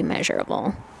have to be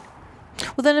measurable.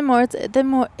 Well,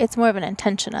 it's more of an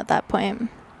intention at that point.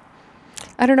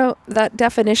 I don't know, that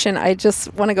definition I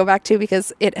just want to go back to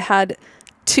because it had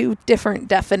 2 different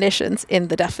definitions in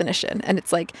the definition. And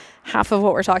it's like half of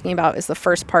what we're talking about is the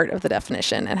first part of the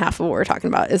definition and half of what we're talking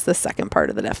about is the second part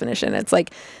of the definition. It's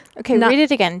like, okay, read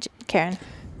it again, Karen.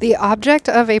 The object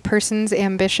of a person's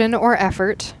ambition or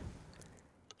effort.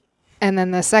 And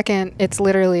then the second, it's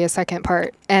literally a second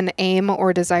part, an aim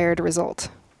or desired result.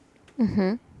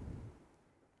 Mm-hmm.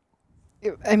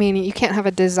 I mean, you can't have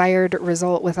a desired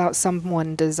result without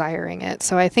someone desiring it.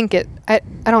 So I think I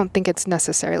don't think it's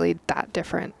necessarily that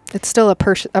different. It's still a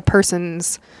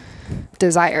person's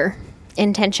desire.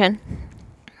 Intention.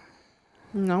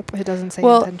 Nope, it doesn't say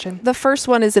Well, intention. the first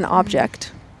one is an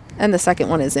object, and the second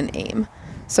one is an aim.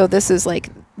 So this is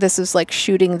like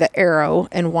shooting the arrow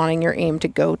and wanting your aim to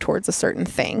go towards a certain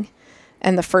thing.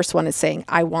 And the first one is saying,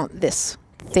 I want this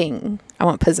thing. I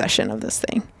want possession of this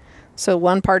thing. So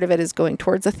one part of it is going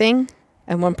towards a thing,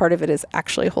 and one part of it is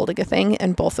actually holding a thing,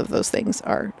 and both of those things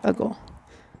are a goal.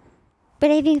 But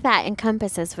I think that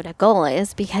encompasses what a goal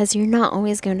is, because you're not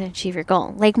always going to achieve your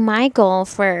goal. Like my goal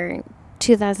for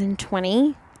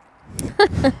 2020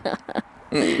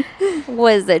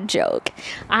 was a joke.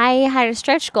 I had a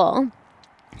stretch goal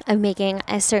of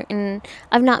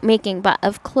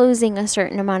of closing a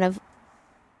certain amount of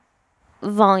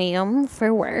volume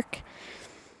for work.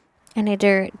 And I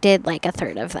did like a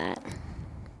third of that.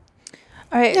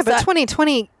 All right. Yeah, but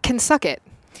 2020 can suck it.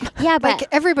 Yeah,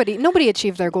 but Like nobody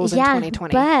achieved their goals in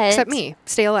 2020 except me.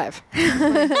 Stay alive.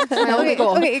 That's my only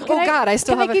goal. God, I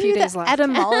still have a few days left.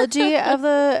 Etymology of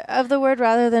the word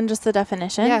rather than just the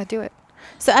definition. Yeah, do it.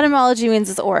 So etymology means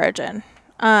its origin.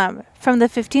 From the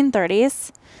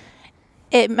 1530s,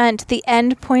 it meant the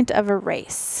end point of a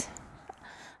race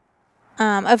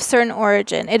of certain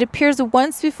origin. It appears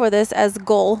once before this as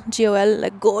goal, G-O-L,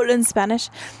 like goal in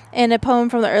Spanish, in a poem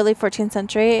from the early 14th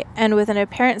century, and with an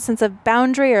apparent sense of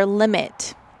boundary or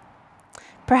limit.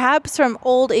 Perhaps from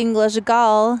Old English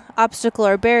gal, obstacle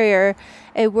or barrier,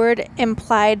 a word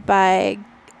implied by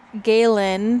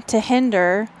galen, to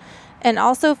hinder, and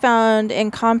also found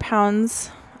in compounds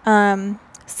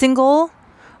single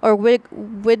or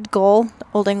widgol,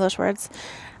 Old English words,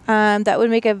 that would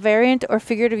make a variant or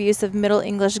figurative use of Middle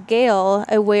English gale,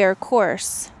 a way or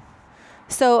course.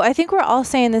 So I think we're all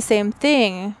saying the same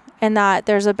thing, in that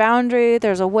there's a boundary,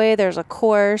 there's a way, there's a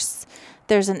course,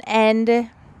 there's an end,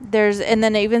 and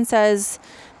then it even says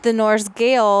the Norse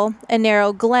gale, a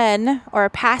narrow glen or a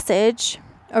passage,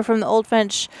 or from the Old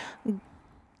French,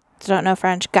 don't know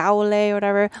French, gaule or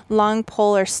whatever, long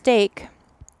pole or stake,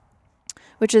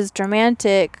 which is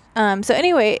dramatic. So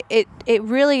anyway, it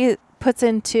really puts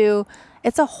into,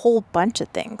 it's a whole bunch of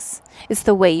things. It's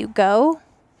the way you go.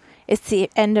 It's the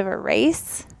end of a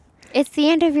race. it's the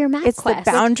end of your math It's quest.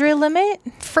 the boundary limit.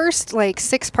 First,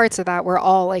 6 parts of that were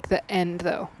all like the end,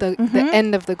 though. The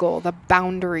end of the goal, the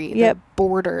boundary, Yep. the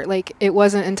border. Like, it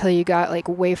wasn't until you got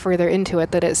way further into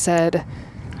it that it said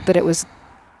that it was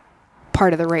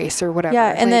part of the race or whatever.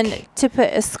 Yeah, and then to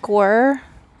put a score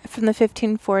from the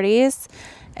 1540s,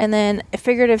 and then a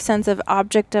figurative sense of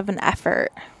object of an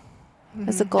effort.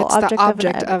 As a goal, it's the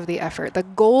object of the effort. The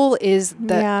goal is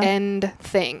the end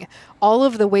thing. All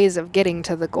of the ways of getting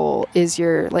to the goal is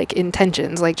your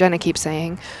intentions, like Jenna keeps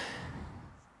saying.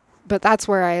 But that's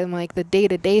where I'm the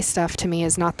day-to-day stuff to me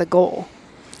is not the goal.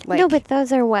 No, but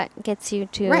those are what gets you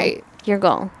to your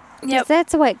goal. Yep.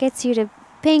 That's what gets you to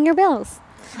paying your bills.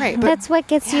 Right. But That's what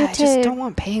gets you I just to... don't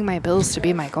want paying my bills to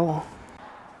be my goal.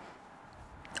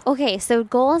 Okay, so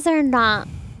goals are not...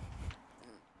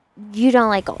 You don't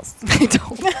like goals. I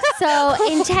don't. So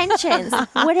intentions.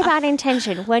 What about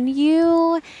intention? When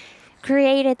you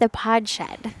created the pod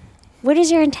shed, what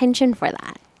is your intention for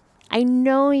that? I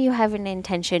know you have an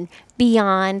intention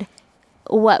beyond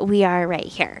what we are right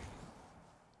here.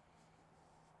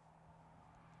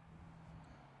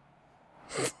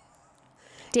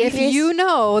 If you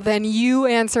know, then you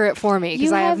answer it for me,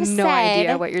 because You I have have no idea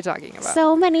said what you're talking about.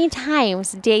 so many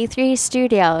times, Day 3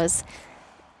 Studios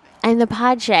and the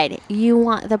pod shed, you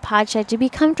want the pod shed to be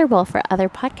comfortable for other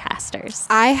podcasters.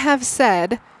 I have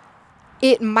said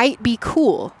it might be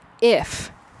cool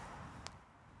if.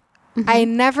 I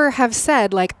never have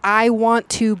said I want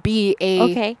to be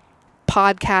a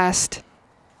podcast.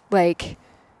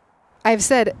 I've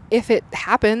said if it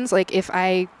happens,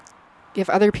 if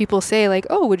other people say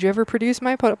oh, would you ever produce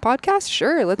my podcast?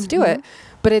 Sure, let's do it.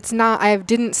 But it's not, I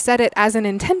didn't set it as an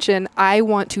intention. I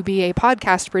want to be a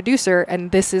podcast producer, and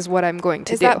this is what I'm going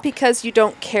to do. Is that because you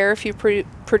don't care if you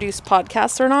produce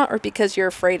podcasts or not, or because you're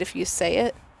afraid if you say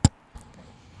it?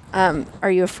 Are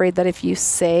you afraid that if you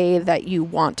say that you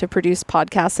want to produce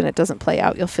podcasts and it doesn't play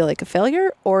out, you'll feel like a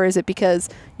failure? Or is it because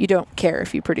you don't care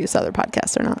if you produce other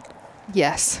podcasts or not?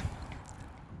 Yes.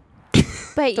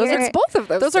 But It's both of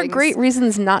those Those are things. great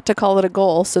reasons not to call it a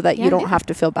goal so that you don't have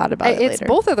to feel bad about it It's later.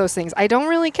 both of those things. I don't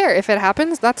really care. If it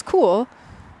happens, that's cool.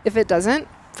 If it doesn't,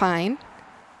 fine.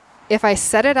 If I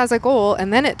set it as a goal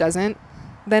and then it doesn't,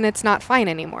 then it's not fine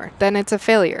anymore. Then it's a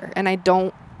failure. And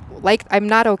I'm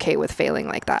not okay with failing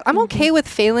like that. I'm okay with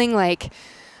failing I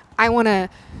want to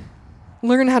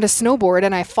learn how to snowboard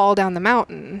and I fall down the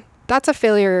mountain, that's a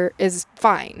failure is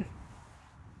fine.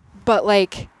 But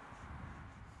like,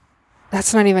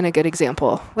 that's not even a good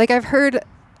example. Like I've heard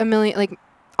a million, like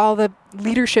all the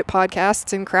leadership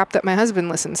podcasts and crap that my husband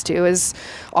listens to is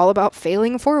all about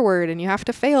failing forward and you have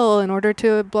to fail in order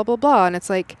to blah, blah, blah. And it's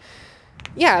like,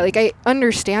 yeah, like I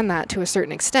understand that to a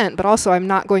certain extent, but also I'm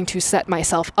not going to set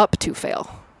myself up to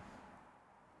fail.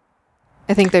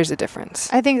 I think there's a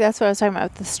difference. I think that's what I was talking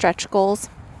about with the stretch goals,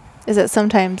 is that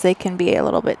sometimes they can be a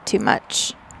little bit too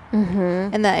much.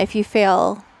 Mm-hmm. And that if you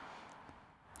fail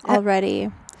already,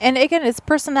 and again, it's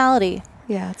personality.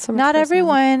 Yeah, it's so much Not personality.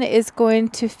 everyone is going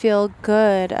to feel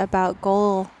good about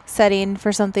goal setting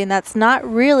for something that's not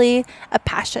really a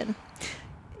passion.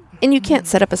 And you can't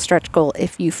set up a stretch goal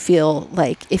if you feel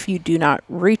like if you do not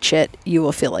reach it, you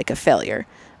will feel like a failure.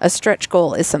 A stretch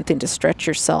goal is something to stretch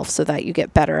yourself so that you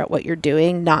get better at what you're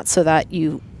doing, not so that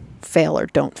you fail or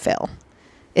don't fail.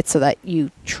 It's so that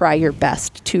you try your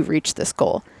best to reach this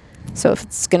goal. So if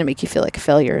it's going to make you feel like a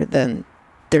failure, then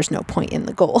there's no point in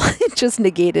the goal. It just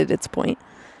negated its point.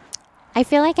 I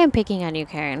feel like I'm picking on you,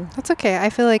 Karen. That's okay. I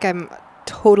feel like I'm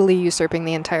totally usurping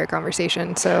the entire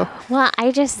conversation. So Well,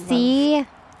 I just see,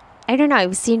 I don't know,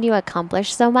 I've seen you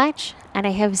accomplish so much, and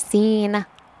I have seen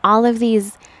all of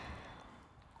these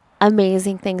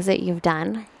amazing things that you've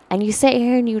done. And you sit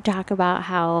here and you talk about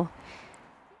how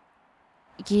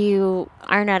you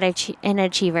are not an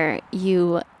achiever.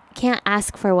 You can't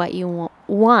ask for what you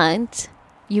want.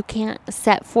 You can't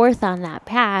set forth on that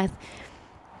path.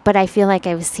 But I feel like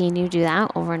I've seen you do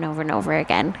that over and over and over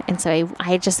again. And so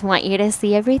I just want you to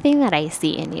see everything that I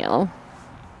see in you.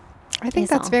 I think Is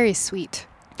that's all. very sweet.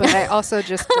 But I also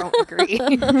just don't agree.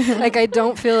 Like, I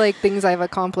don't feel like things I've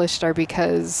accomplished are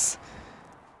because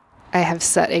I have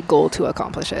set a goal to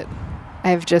accomplish it.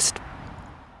 I've just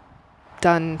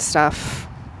done stuff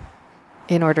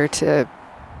in order to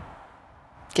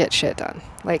get shit done.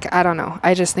 Like, I don't know.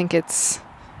 I just think it's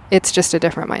just a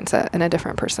different mindset and a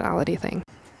different personality thing.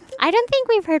 I don't think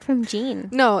we've heard from Jean.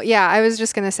 No, yeah, I was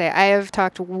just going to say, I have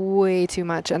talked way too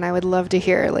much, and I would love to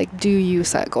hear, like, do you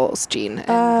set goals, Jean,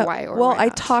 and why or well, why I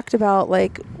not? talked about,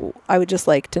 like, I would just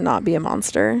like to not be a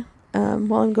monster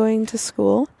while I'm going to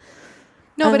school.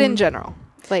 No, but in general.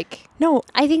 Like, No,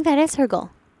 I think that is her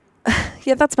goal.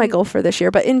 yeah, that's my goal for this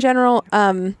year. But in general,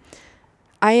 I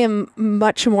am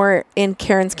much more in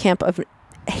Karen's camp of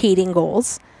hating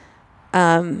goals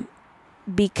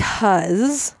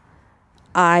because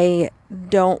I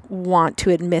don't want to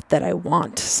admit that I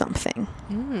want something.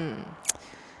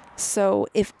 So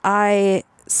if I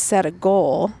set a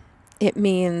goal, it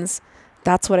means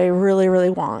that's what I really, really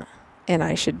want, and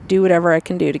I should do whatever I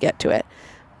can do to get to it.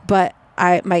 But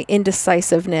my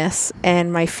indecisiveness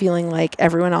and my feeling like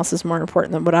everyone else is more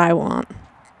important than what I want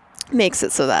makes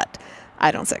it so that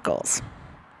I don't set goals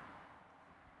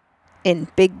in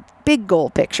big goal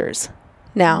pictures.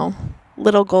 Now,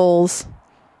 little goals,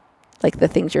 like the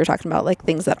things you're talking about, like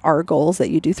things that are goals that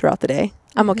you do throughout the day,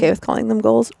 I'm okay with calling them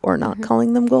goals or not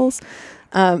calling them goals.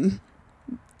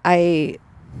 I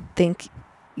think,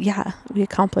 yeah, we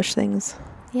accomplish things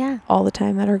Yeah. all the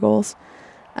time that are goals.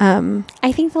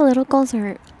 I think the little goals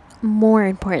are more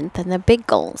important than the big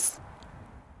goals,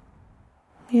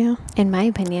 Yeah. in my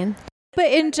opinion. But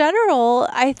in general,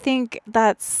 I think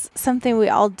that's something we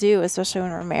all do, especially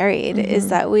when we're married, is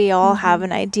that we all have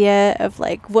an idea of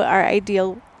like what our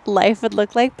ideal life would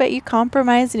look like, but you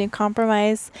compromise and you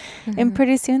compromise. And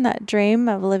pretty soon that dream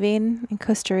of living in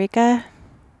Costa Rica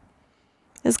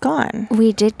is gone.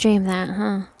 We did dream that,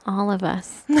 huh? All of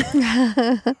us.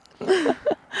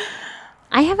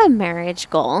 I have a marriage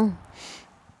goal.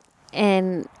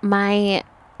 And my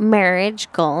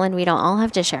marriage goal, and we don't all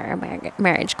have to share our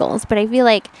marriage goals, but I feel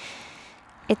like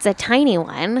it's a tiny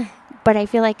one, but I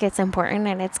feel like it's important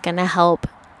and it's going to help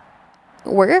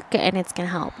work and it's going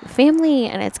to help family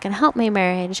and it's going to help my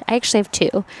marriage. I actually have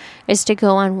two, is to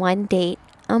go on one date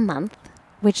a month,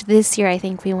 which this year I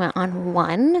think we went on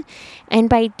one. And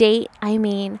by date, I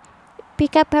mean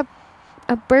pick up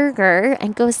a burger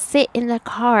and go sit in the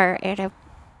car at a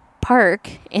park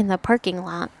in the parking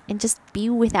lot and just be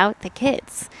without the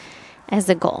kids as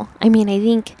a goal. I mean, I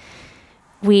think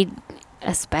we,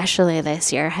 especially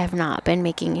this year, have not been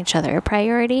making each other a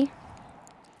priority.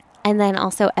 And then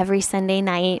also every Sunday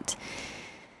night,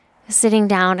 sitting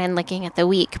down and looking at the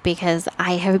week, because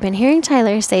I have been hearing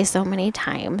Tyler say so many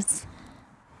times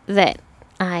that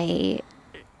I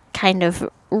kind of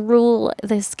rule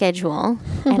the schedule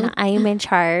and I am in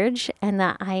charge and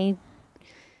that I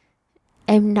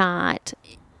am not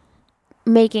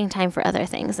making time for other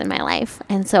things in my life.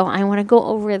 And so I want to go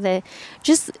over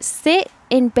just sit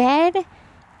in bed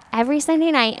every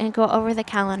Sunday night and go over the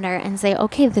calendar and say,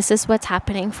 okay, this is what's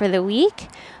happening for the week.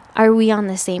 Are we on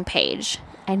the same page?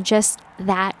 And just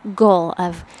that goal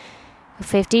of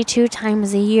 52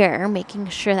 times a year, making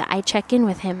sure that I check in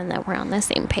with him and that we're on the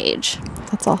same page.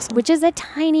 That's awesome. Which is a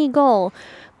tiny goal,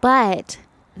 but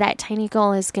that tiny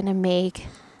goal is going to make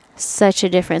such a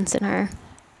difference in our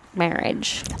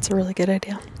marriage. That's a really good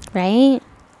idea. Right?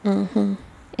 Mm-hmm.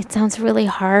 It sounds really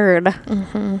hard.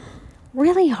 Mm-hmm.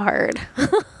 Really hard.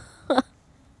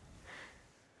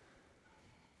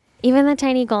 Even the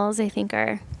tiny goals, I think,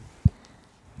 are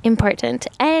important.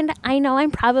 And I know I'm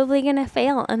probably going to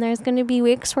fail. And there's going to be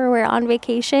weeks where we're on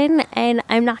vacation and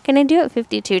I'm not going to do it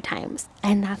 52 times.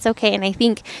 And that's okay. And I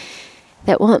think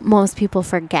that what most people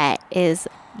forget is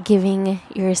giving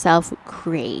yourself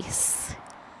grace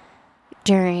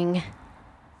during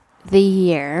the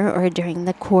year or during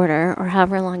the quarter or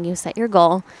however long you set your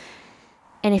goal.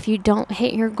 And if you don't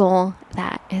hit your goal,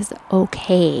 that is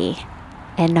okay.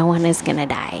 And no one is going to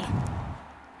die.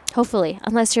 Hopefully,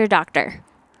 unless you're a doctor.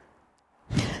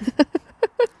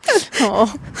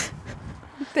 Oh.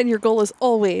 Then your goal is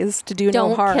always to do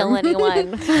no harm. Don't kill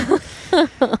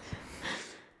anyone.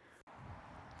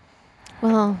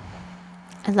 Well,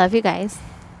 I love you guys.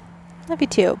 Love you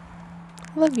too.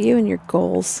 I love you and your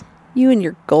goals. You and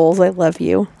your goals. I love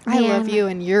you. I love Man. you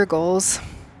and your goals.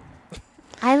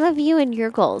 I love you and your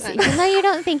goals. Even though you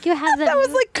don't think you have them. That was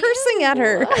like cursing at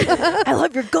her. I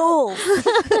love your goals.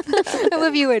 I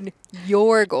love you and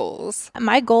your goals.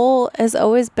 My goal has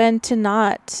always been to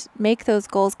not make those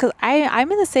goals because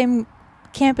I'm in the same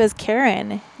camp as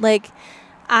Karen. Like,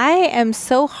 I am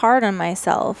so hard on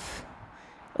myself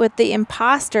with the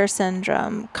imposter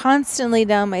syndrome constantly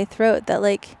down my throat that,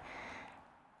 like,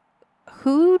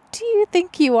 who do you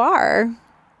think you are?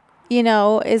 You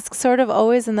know, is sort of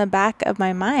always in the back of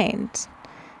my mind.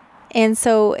 And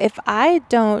so if I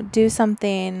don't do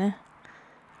something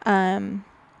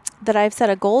that I've set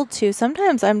a goal to,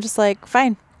 sometimes I'm just like,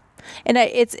 fine. And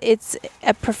it's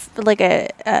a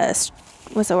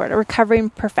what's the word? A recovering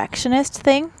perfectionist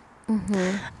thing.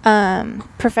 Mm-hmm.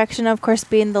 Perfection, of course,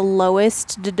 being the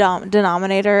lowest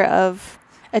denominator of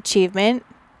achievement.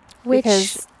 Which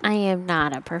because I am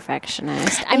not a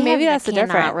perfectionist. And maybe that's the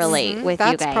cannot difference. relate with you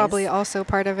guys. That's probably also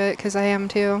part of it because I am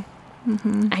too.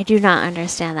 Mm-hmm. I do not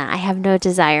understand that. I have no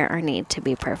desire or need to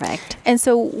be perfect. And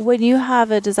so when you have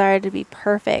a desire to be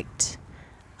perfect,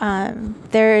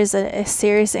 there is a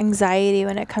serious anxiety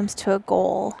when it comes to a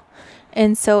goal.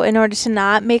 And so in order to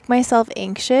not make myself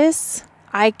anxious,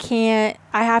 I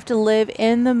have to live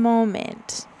in the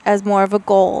moment as more of a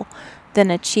goal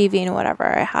than achieving whatever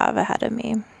I have ahead of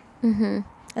me. Mm-hmm.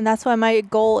 And that's why my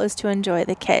goal is to enjoy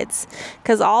the kids,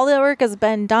 because all the work has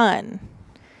been done.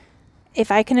 If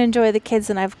I can enjoy the kids,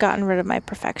 then I've gotten rid of my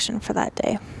perfection for that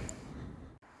day.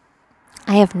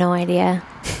 I have no idea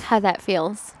how that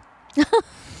feels.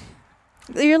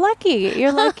 You're lucky.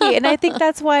 You're lucky. And I think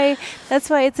that's why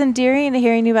it's endearing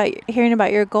hearing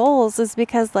about your goals, is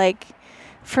because, like,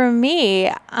 for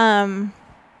me, and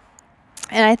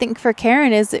I think for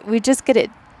Karen, is that we just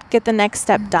get the next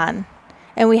step done.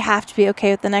 And we have to be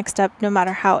okay with the next step, no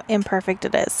matter how imperfect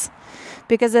it is.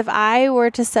 Because if I were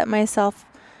to set myself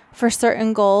for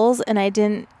certain goals and I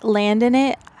didn't land in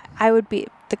it, I would beat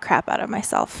the crap out of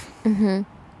myself. Mm-hmm.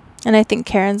 And I think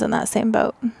Karen's in that same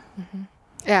boat. Mm-hmm.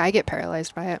 Yeah, I get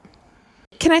paralyzed by it.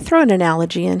 Can I throw an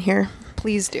analogy in here?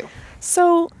 Please do.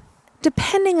 So,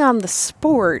 depending on the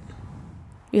sport,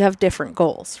 you have different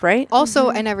goals, right? Also,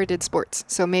 I never did sports,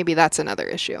 so maybe that's another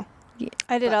issue.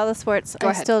 I did all the sports. Go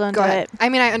I ahead. still don't Go do ahead. it. I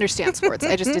mean, I understand sports.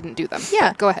 I just didn't do them.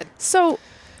 Yeah. But go ahead. So,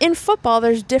 in football,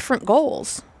 there's different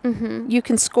goals. Mm-hmm. You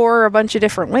can score a bunch of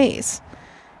different ways.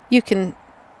 You can,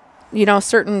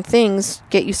 certain things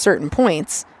get you certain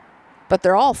points, but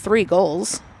they're all 3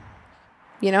 goals.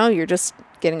 You're just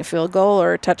getting a field goal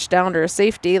or a touchdown or a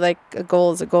safety. Like, a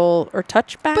goal is a goal, or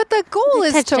touchback. But the goal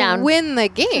is Touchdown. to win the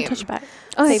game. Touchback.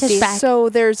 Oh, it's Safety. just back. So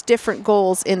there's different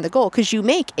goals in the goal because you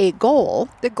make a goal,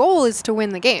 The goal is to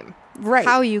win the game. right?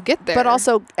 How you get there. But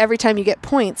also, every time you get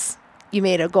points, you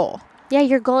made a goal. Yeah,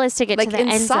 your goal is to get Like to the in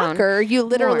end zone. soccer, you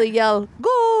literally yell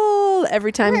 "goal"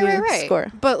 every time you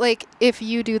score. But like, if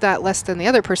you do that less than the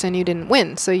other person, you didn't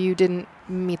win, so you didn't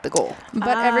meet the goal.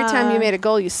 But every time you made a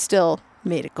goal, you still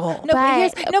made a goal. No, but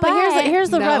here's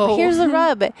the No. rub. Here's the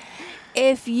rub.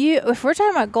 If we're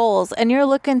talking about goals and you're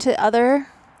looking to the other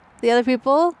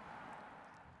people,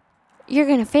 You're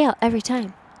going to fail every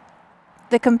time.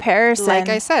 the comparison. Like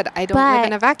I said, I don't live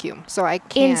in a vacuum, so I In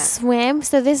can't. swim,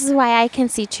 so this is why I can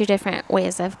see 2 different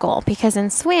ways of goal. Because in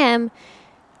swim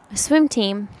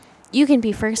team, you can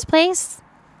be first place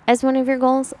as one of your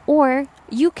goals, or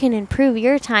you can improve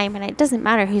your time, and it doesn't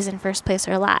matter who's in first place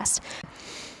or last.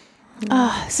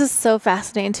 Oh, this is so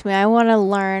fascinating to me. I want to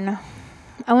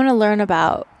learn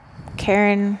about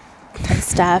Karen and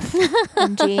Steph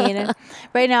and Jean.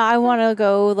 Right now, I want to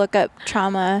go look up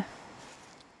trauma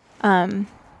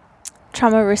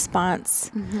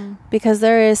response, because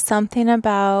there is something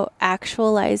about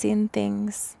actualizing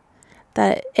things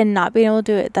that and not being able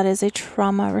to do it that is a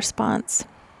trauma response.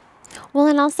 Well,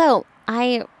 and also,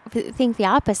 I think the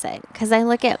opposite, because I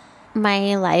look at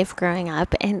my life growing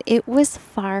up and it was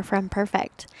far from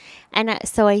perfect. And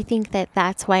so I think that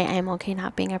that's why I'm okay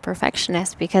not being a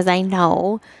perfectionist, because I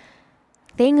know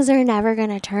things are never going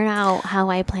to turn out how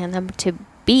I plan them to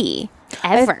be,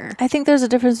 ever. I think there's a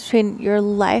difference between your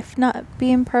life not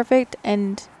being perfect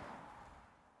and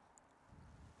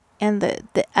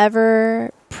the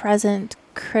ever-present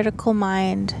critical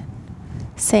mind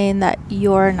saying that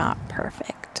you're not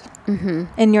perfect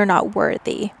and you're not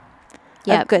worthy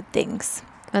of good things.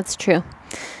 That's true.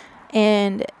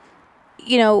 And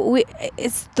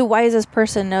it's the wisest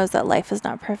person knows that life is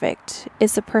not perfect.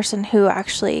 It's the person who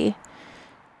actually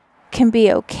can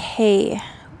be okay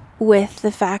with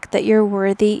the fact that you're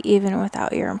worthy even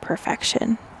without your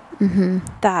imperfection.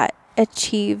 That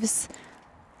achieves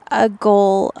a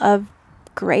goal of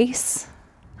grace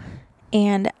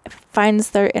and finds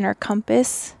their inner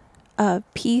compass of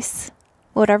peace,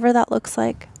 whatever that looks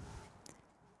like.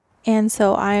 And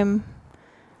so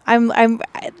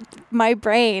my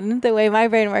brain, the way my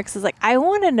brain works is like, I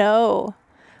want to know,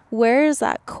 where does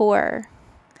that core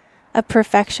of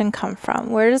perfection come from?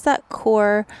 Where does that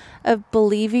core of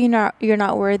believing you're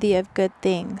not worthy of good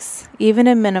things, even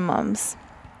in minimums?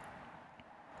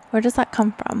 Where does that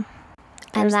come from?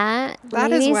 And that is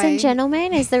ladies why- and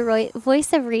gentlemen, is the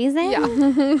voice of reason. Yeah.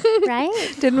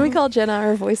 Right? Didn't we call Jenna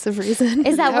our voice of reason?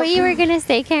 Is that what you were going to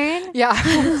say, Karen? Yeah,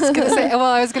 I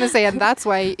was gonna say, and that's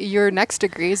why your next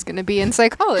degree is gonna be in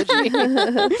psychology.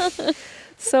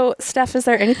 So, Steph, is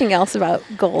there anything else about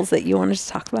goals that you wanted to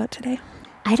talk about today?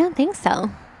 I don't think so.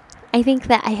 I think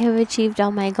that I have achieved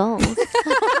all my goals.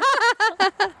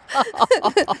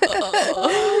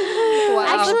 Wow.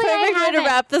 Actually, I Perfect way to haven't.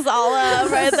 wrap this all up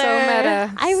right So there.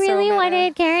 meta. I So really meta.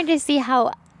 wanted Karen to see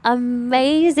how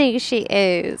amazing she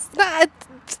is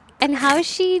and how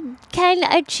she can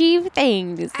achieve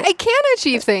things. I can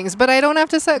achieve things, but I don't have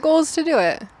to set goals to do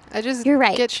it. I just You're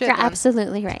right. get shit You're done.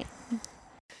 absolutely right.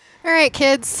 All right,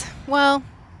 kids. Well,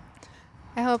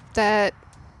 I hope that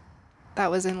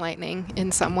was enlightening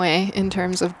in some way in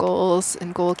terms of goals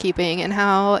and goal keeping and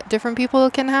how different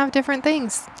people can have different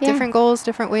things, Yeah. different goals,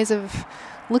 different ways of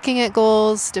looking at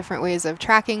goals, different ways of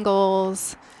tracking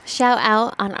goals. Shout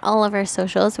out on all of our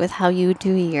socials with how you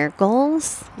do your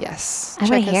goals. Yes. I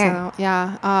wanna check us hear. out.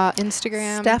 Yeah.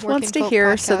 Instagram. Steph wants Working to Folk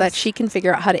hear so that Podcast. she can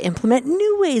figure out how to implement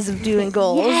new ways of doing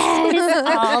goals. Yes,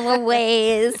 all the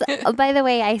ways. Oh, by the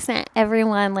way, I sent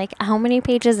everyone how many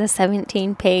pages? A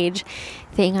 17-page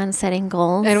thing on setting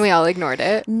goals. And we all ignored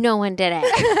it. No one did it.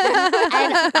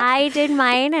 And I did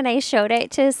mine and I showed it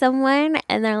to someone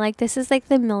and they're like, this is like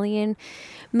the million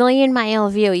mile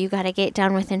view. You got to get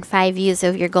down within 5 views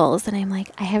of your goals. And I'm like,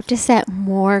 I have to set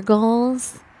more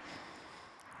goals.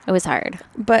 It was hard.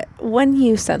 But when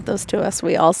you sent those to us,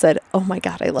 we all said, "Oh my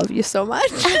God, I love you so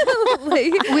much."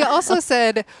 We also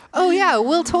said, oh yeah,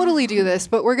 we'll totally do this,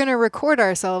 but we're going to record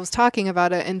ourselves talking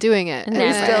about it and doing it. And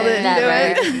Never, still didn't do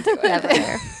it.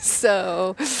 Never.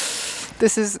 So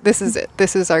this is it.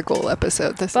 This is our goal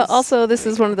episode. But also, this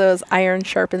is one of those iron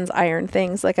sharpens iron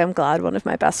things. Like, I'm glad one of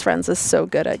my best friends is so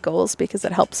good at goals because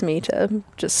it helps me to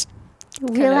just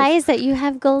Realize that you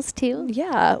have goals too.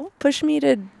 push me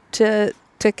to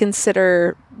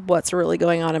consider what's really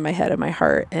going on in my head and my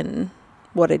heart and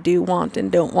what I do want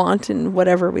and don't want and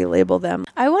whatever we label them.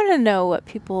 I want to know what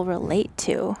people relate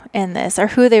to in this, or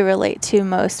who they relate to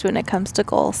most when it comes to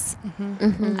goals.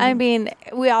 I mean,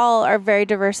 we all are very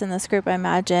diverse in this group. I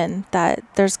imagine that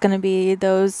there's going to be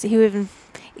those who even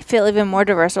feel even more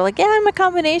diverse. Or like, yeah, I'm a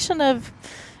combination of,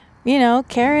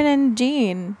 Karen and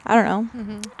Jean. I don't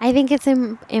know. I think it's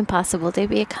impossible to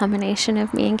be a combination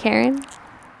of me and Karen.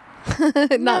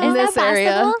 Not in Is this that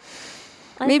area. possible?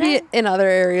 Is Maybe it? in other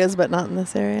areas, but not in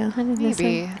this area. Not in this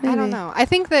Maybe. one. I don't know. I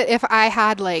think that if I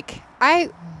had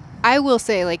I will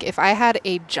say if I had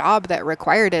a job that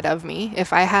required it of me,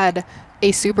 if I had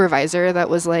a supervisor that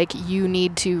was like, you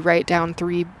need to write down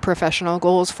 3 professional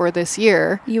goals for this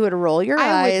year, You would roll your I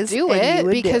would eyes. do and you it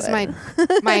would do because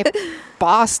it. my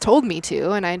boss told me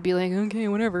to, and I'd be like, okay,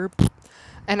 whatever.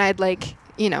 And I'd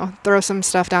throw some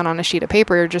stuff down on a sheet of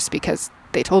paper just because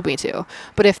they told me to.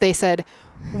 But if they said,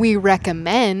 we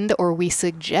recommend or we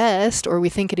suggest or we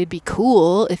think it'd be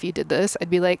cool if you did this, I'd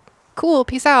be like, cool,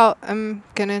 peace out. I'm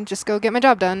gonna just go get my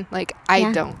job done. Like,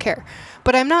 I don't care.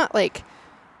 But I'm not like,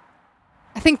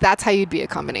 I think that's how you'd be a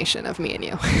combination of me and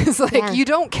you. It's like, you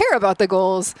don't care about the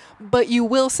goals, but you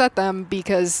will set them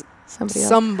because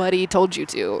somebody told you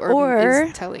to or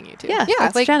is telling you to. Yeah,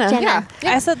 that's like Jenna. Yeah.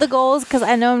 I set the goals because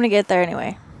I know I'm going to get there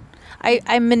anyway.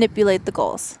 I manipulate the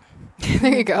goals.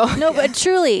 There you go. No, but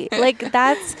truly, like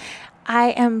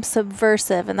I am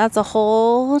subversive, and that's a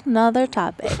whole nother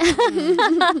topic.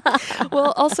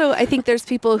 Well, also, I think there's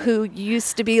people who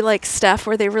used to be like Steph,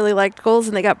 where they really liked goals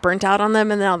and they got burnt out on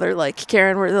them, and now they're like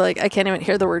Karen, where they're like, I can't even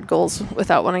hear the word goals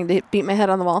without wanting to beat my head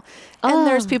on the wall. And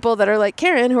there's people that are like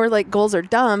Karen, who are like, goals are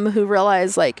dumb, who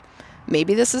realize like,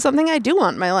 maybe this is something I do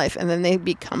want in my life, and then they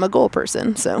become a goal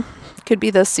person. So could be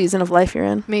the season of life you're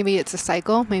in. Maybe it's a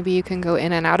cycle. Maybe you can go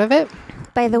in and out of it.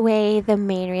 By the way, the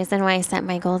main reason why I set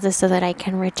my goals is so that I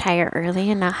can retire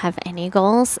early and not have any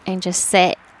goals and just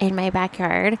sit in my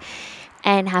backyard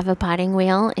and have a potting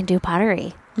wheel and do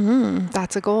pottery.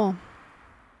 That's a goal.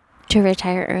 To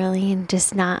retire early and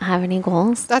just not have any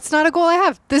goals. That's not a goal I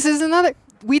have. This is another.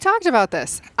 We talked about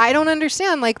this. I don't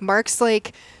understand. Like, Mark's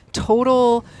like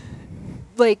total,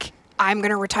 like, I'm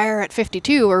going to retire at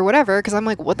 52 or whatever. Because I'm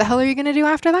like, what the hell are you going to do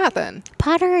after that then?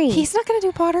 Pottery. He's not going to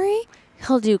do pottery.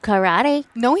 He'll do karate.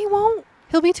 No, he won't.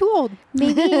 He'll be too old.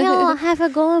 Maybe he'll have a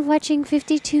goal of watching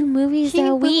 52 movies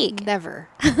a week. Never.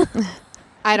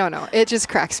 I don't know. It just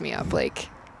cracks me up. Like,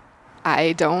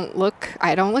 I don't look at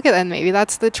that. And maybe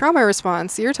that's the trauma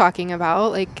response you're talking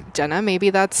about. Like, Jenna, maybe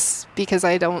that's because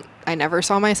I never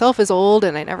saw myself as old,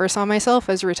 and I never saw myself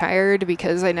as retired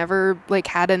because I never like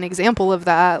had an example of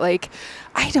that. Like,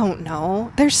 I don't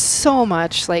know. There's so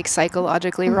much like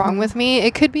psychologically wrong with me.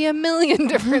 It could be a million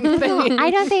different things. I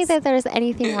don't think that there's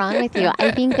anything wrong with you. I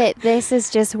think that this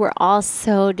is just, we're all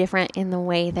so different in the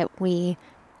way that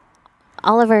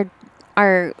all of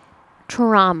our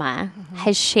trauma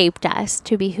has shaped us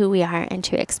to be who we are and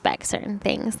to expect certain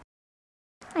things.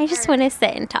 I just want to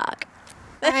sit and talk.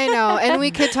 I know, and we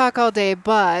could talk all day,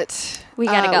 but we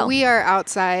gotta go. We are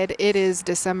outside. It is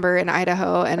December in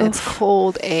Idaho, and it's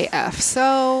cold AF.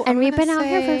 So, and we've been out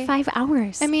here for 5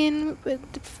 hours. I mean,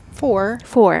 4.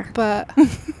 4. But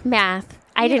math.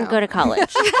 I didn't go to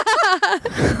college.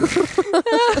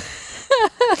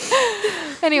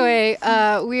 Anyway,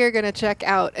 we are gonna check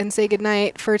out and say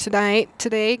goodnight for today.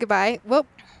 Goodbye. Whoop.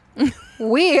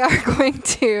 We are going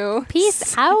to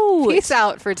peace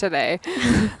out for today.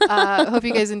 Hope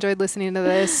you guys enjoyed listening to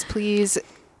this. Please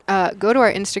go to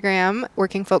our Instagram,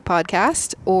 Working Folk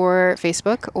Podcast, or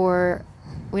Facebook, or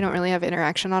we don't really have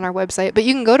interaction on our website, but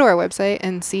you can go to our website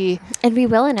and see, and we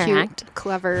will interact. Cute,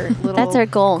 clever little that's our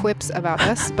goal. Quips about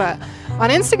us. But on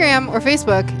Instagram or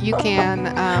Facebook, you can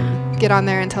get on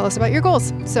there and tell us about your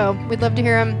goals. So we'd love to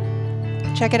hear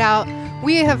them. Check it out.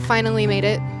 We have finally made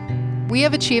it. We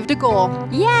have achieved a goal.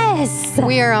 Yes.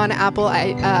 We are on Apple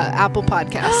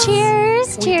Podcasts.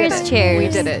 Cheers. Cheers. Cheers. We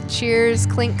did it. Cheers.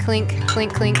 Clink, clink,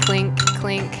 clink, clink, clink,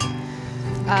 clink.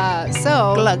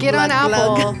 So glug, get glug, on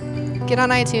Apple. glug. Get on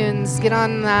iTunes. Get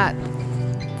on that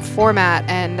format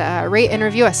and rate and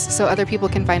review us so other people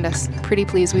can find us. Pretty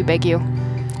please, we beg you.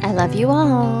 I love you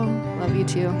all. Love you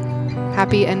too.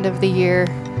 Happy end of the year.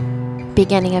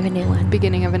 Beginning of a new one.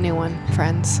 Beginning of a new one,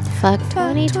 friends. Fuck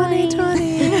 2020.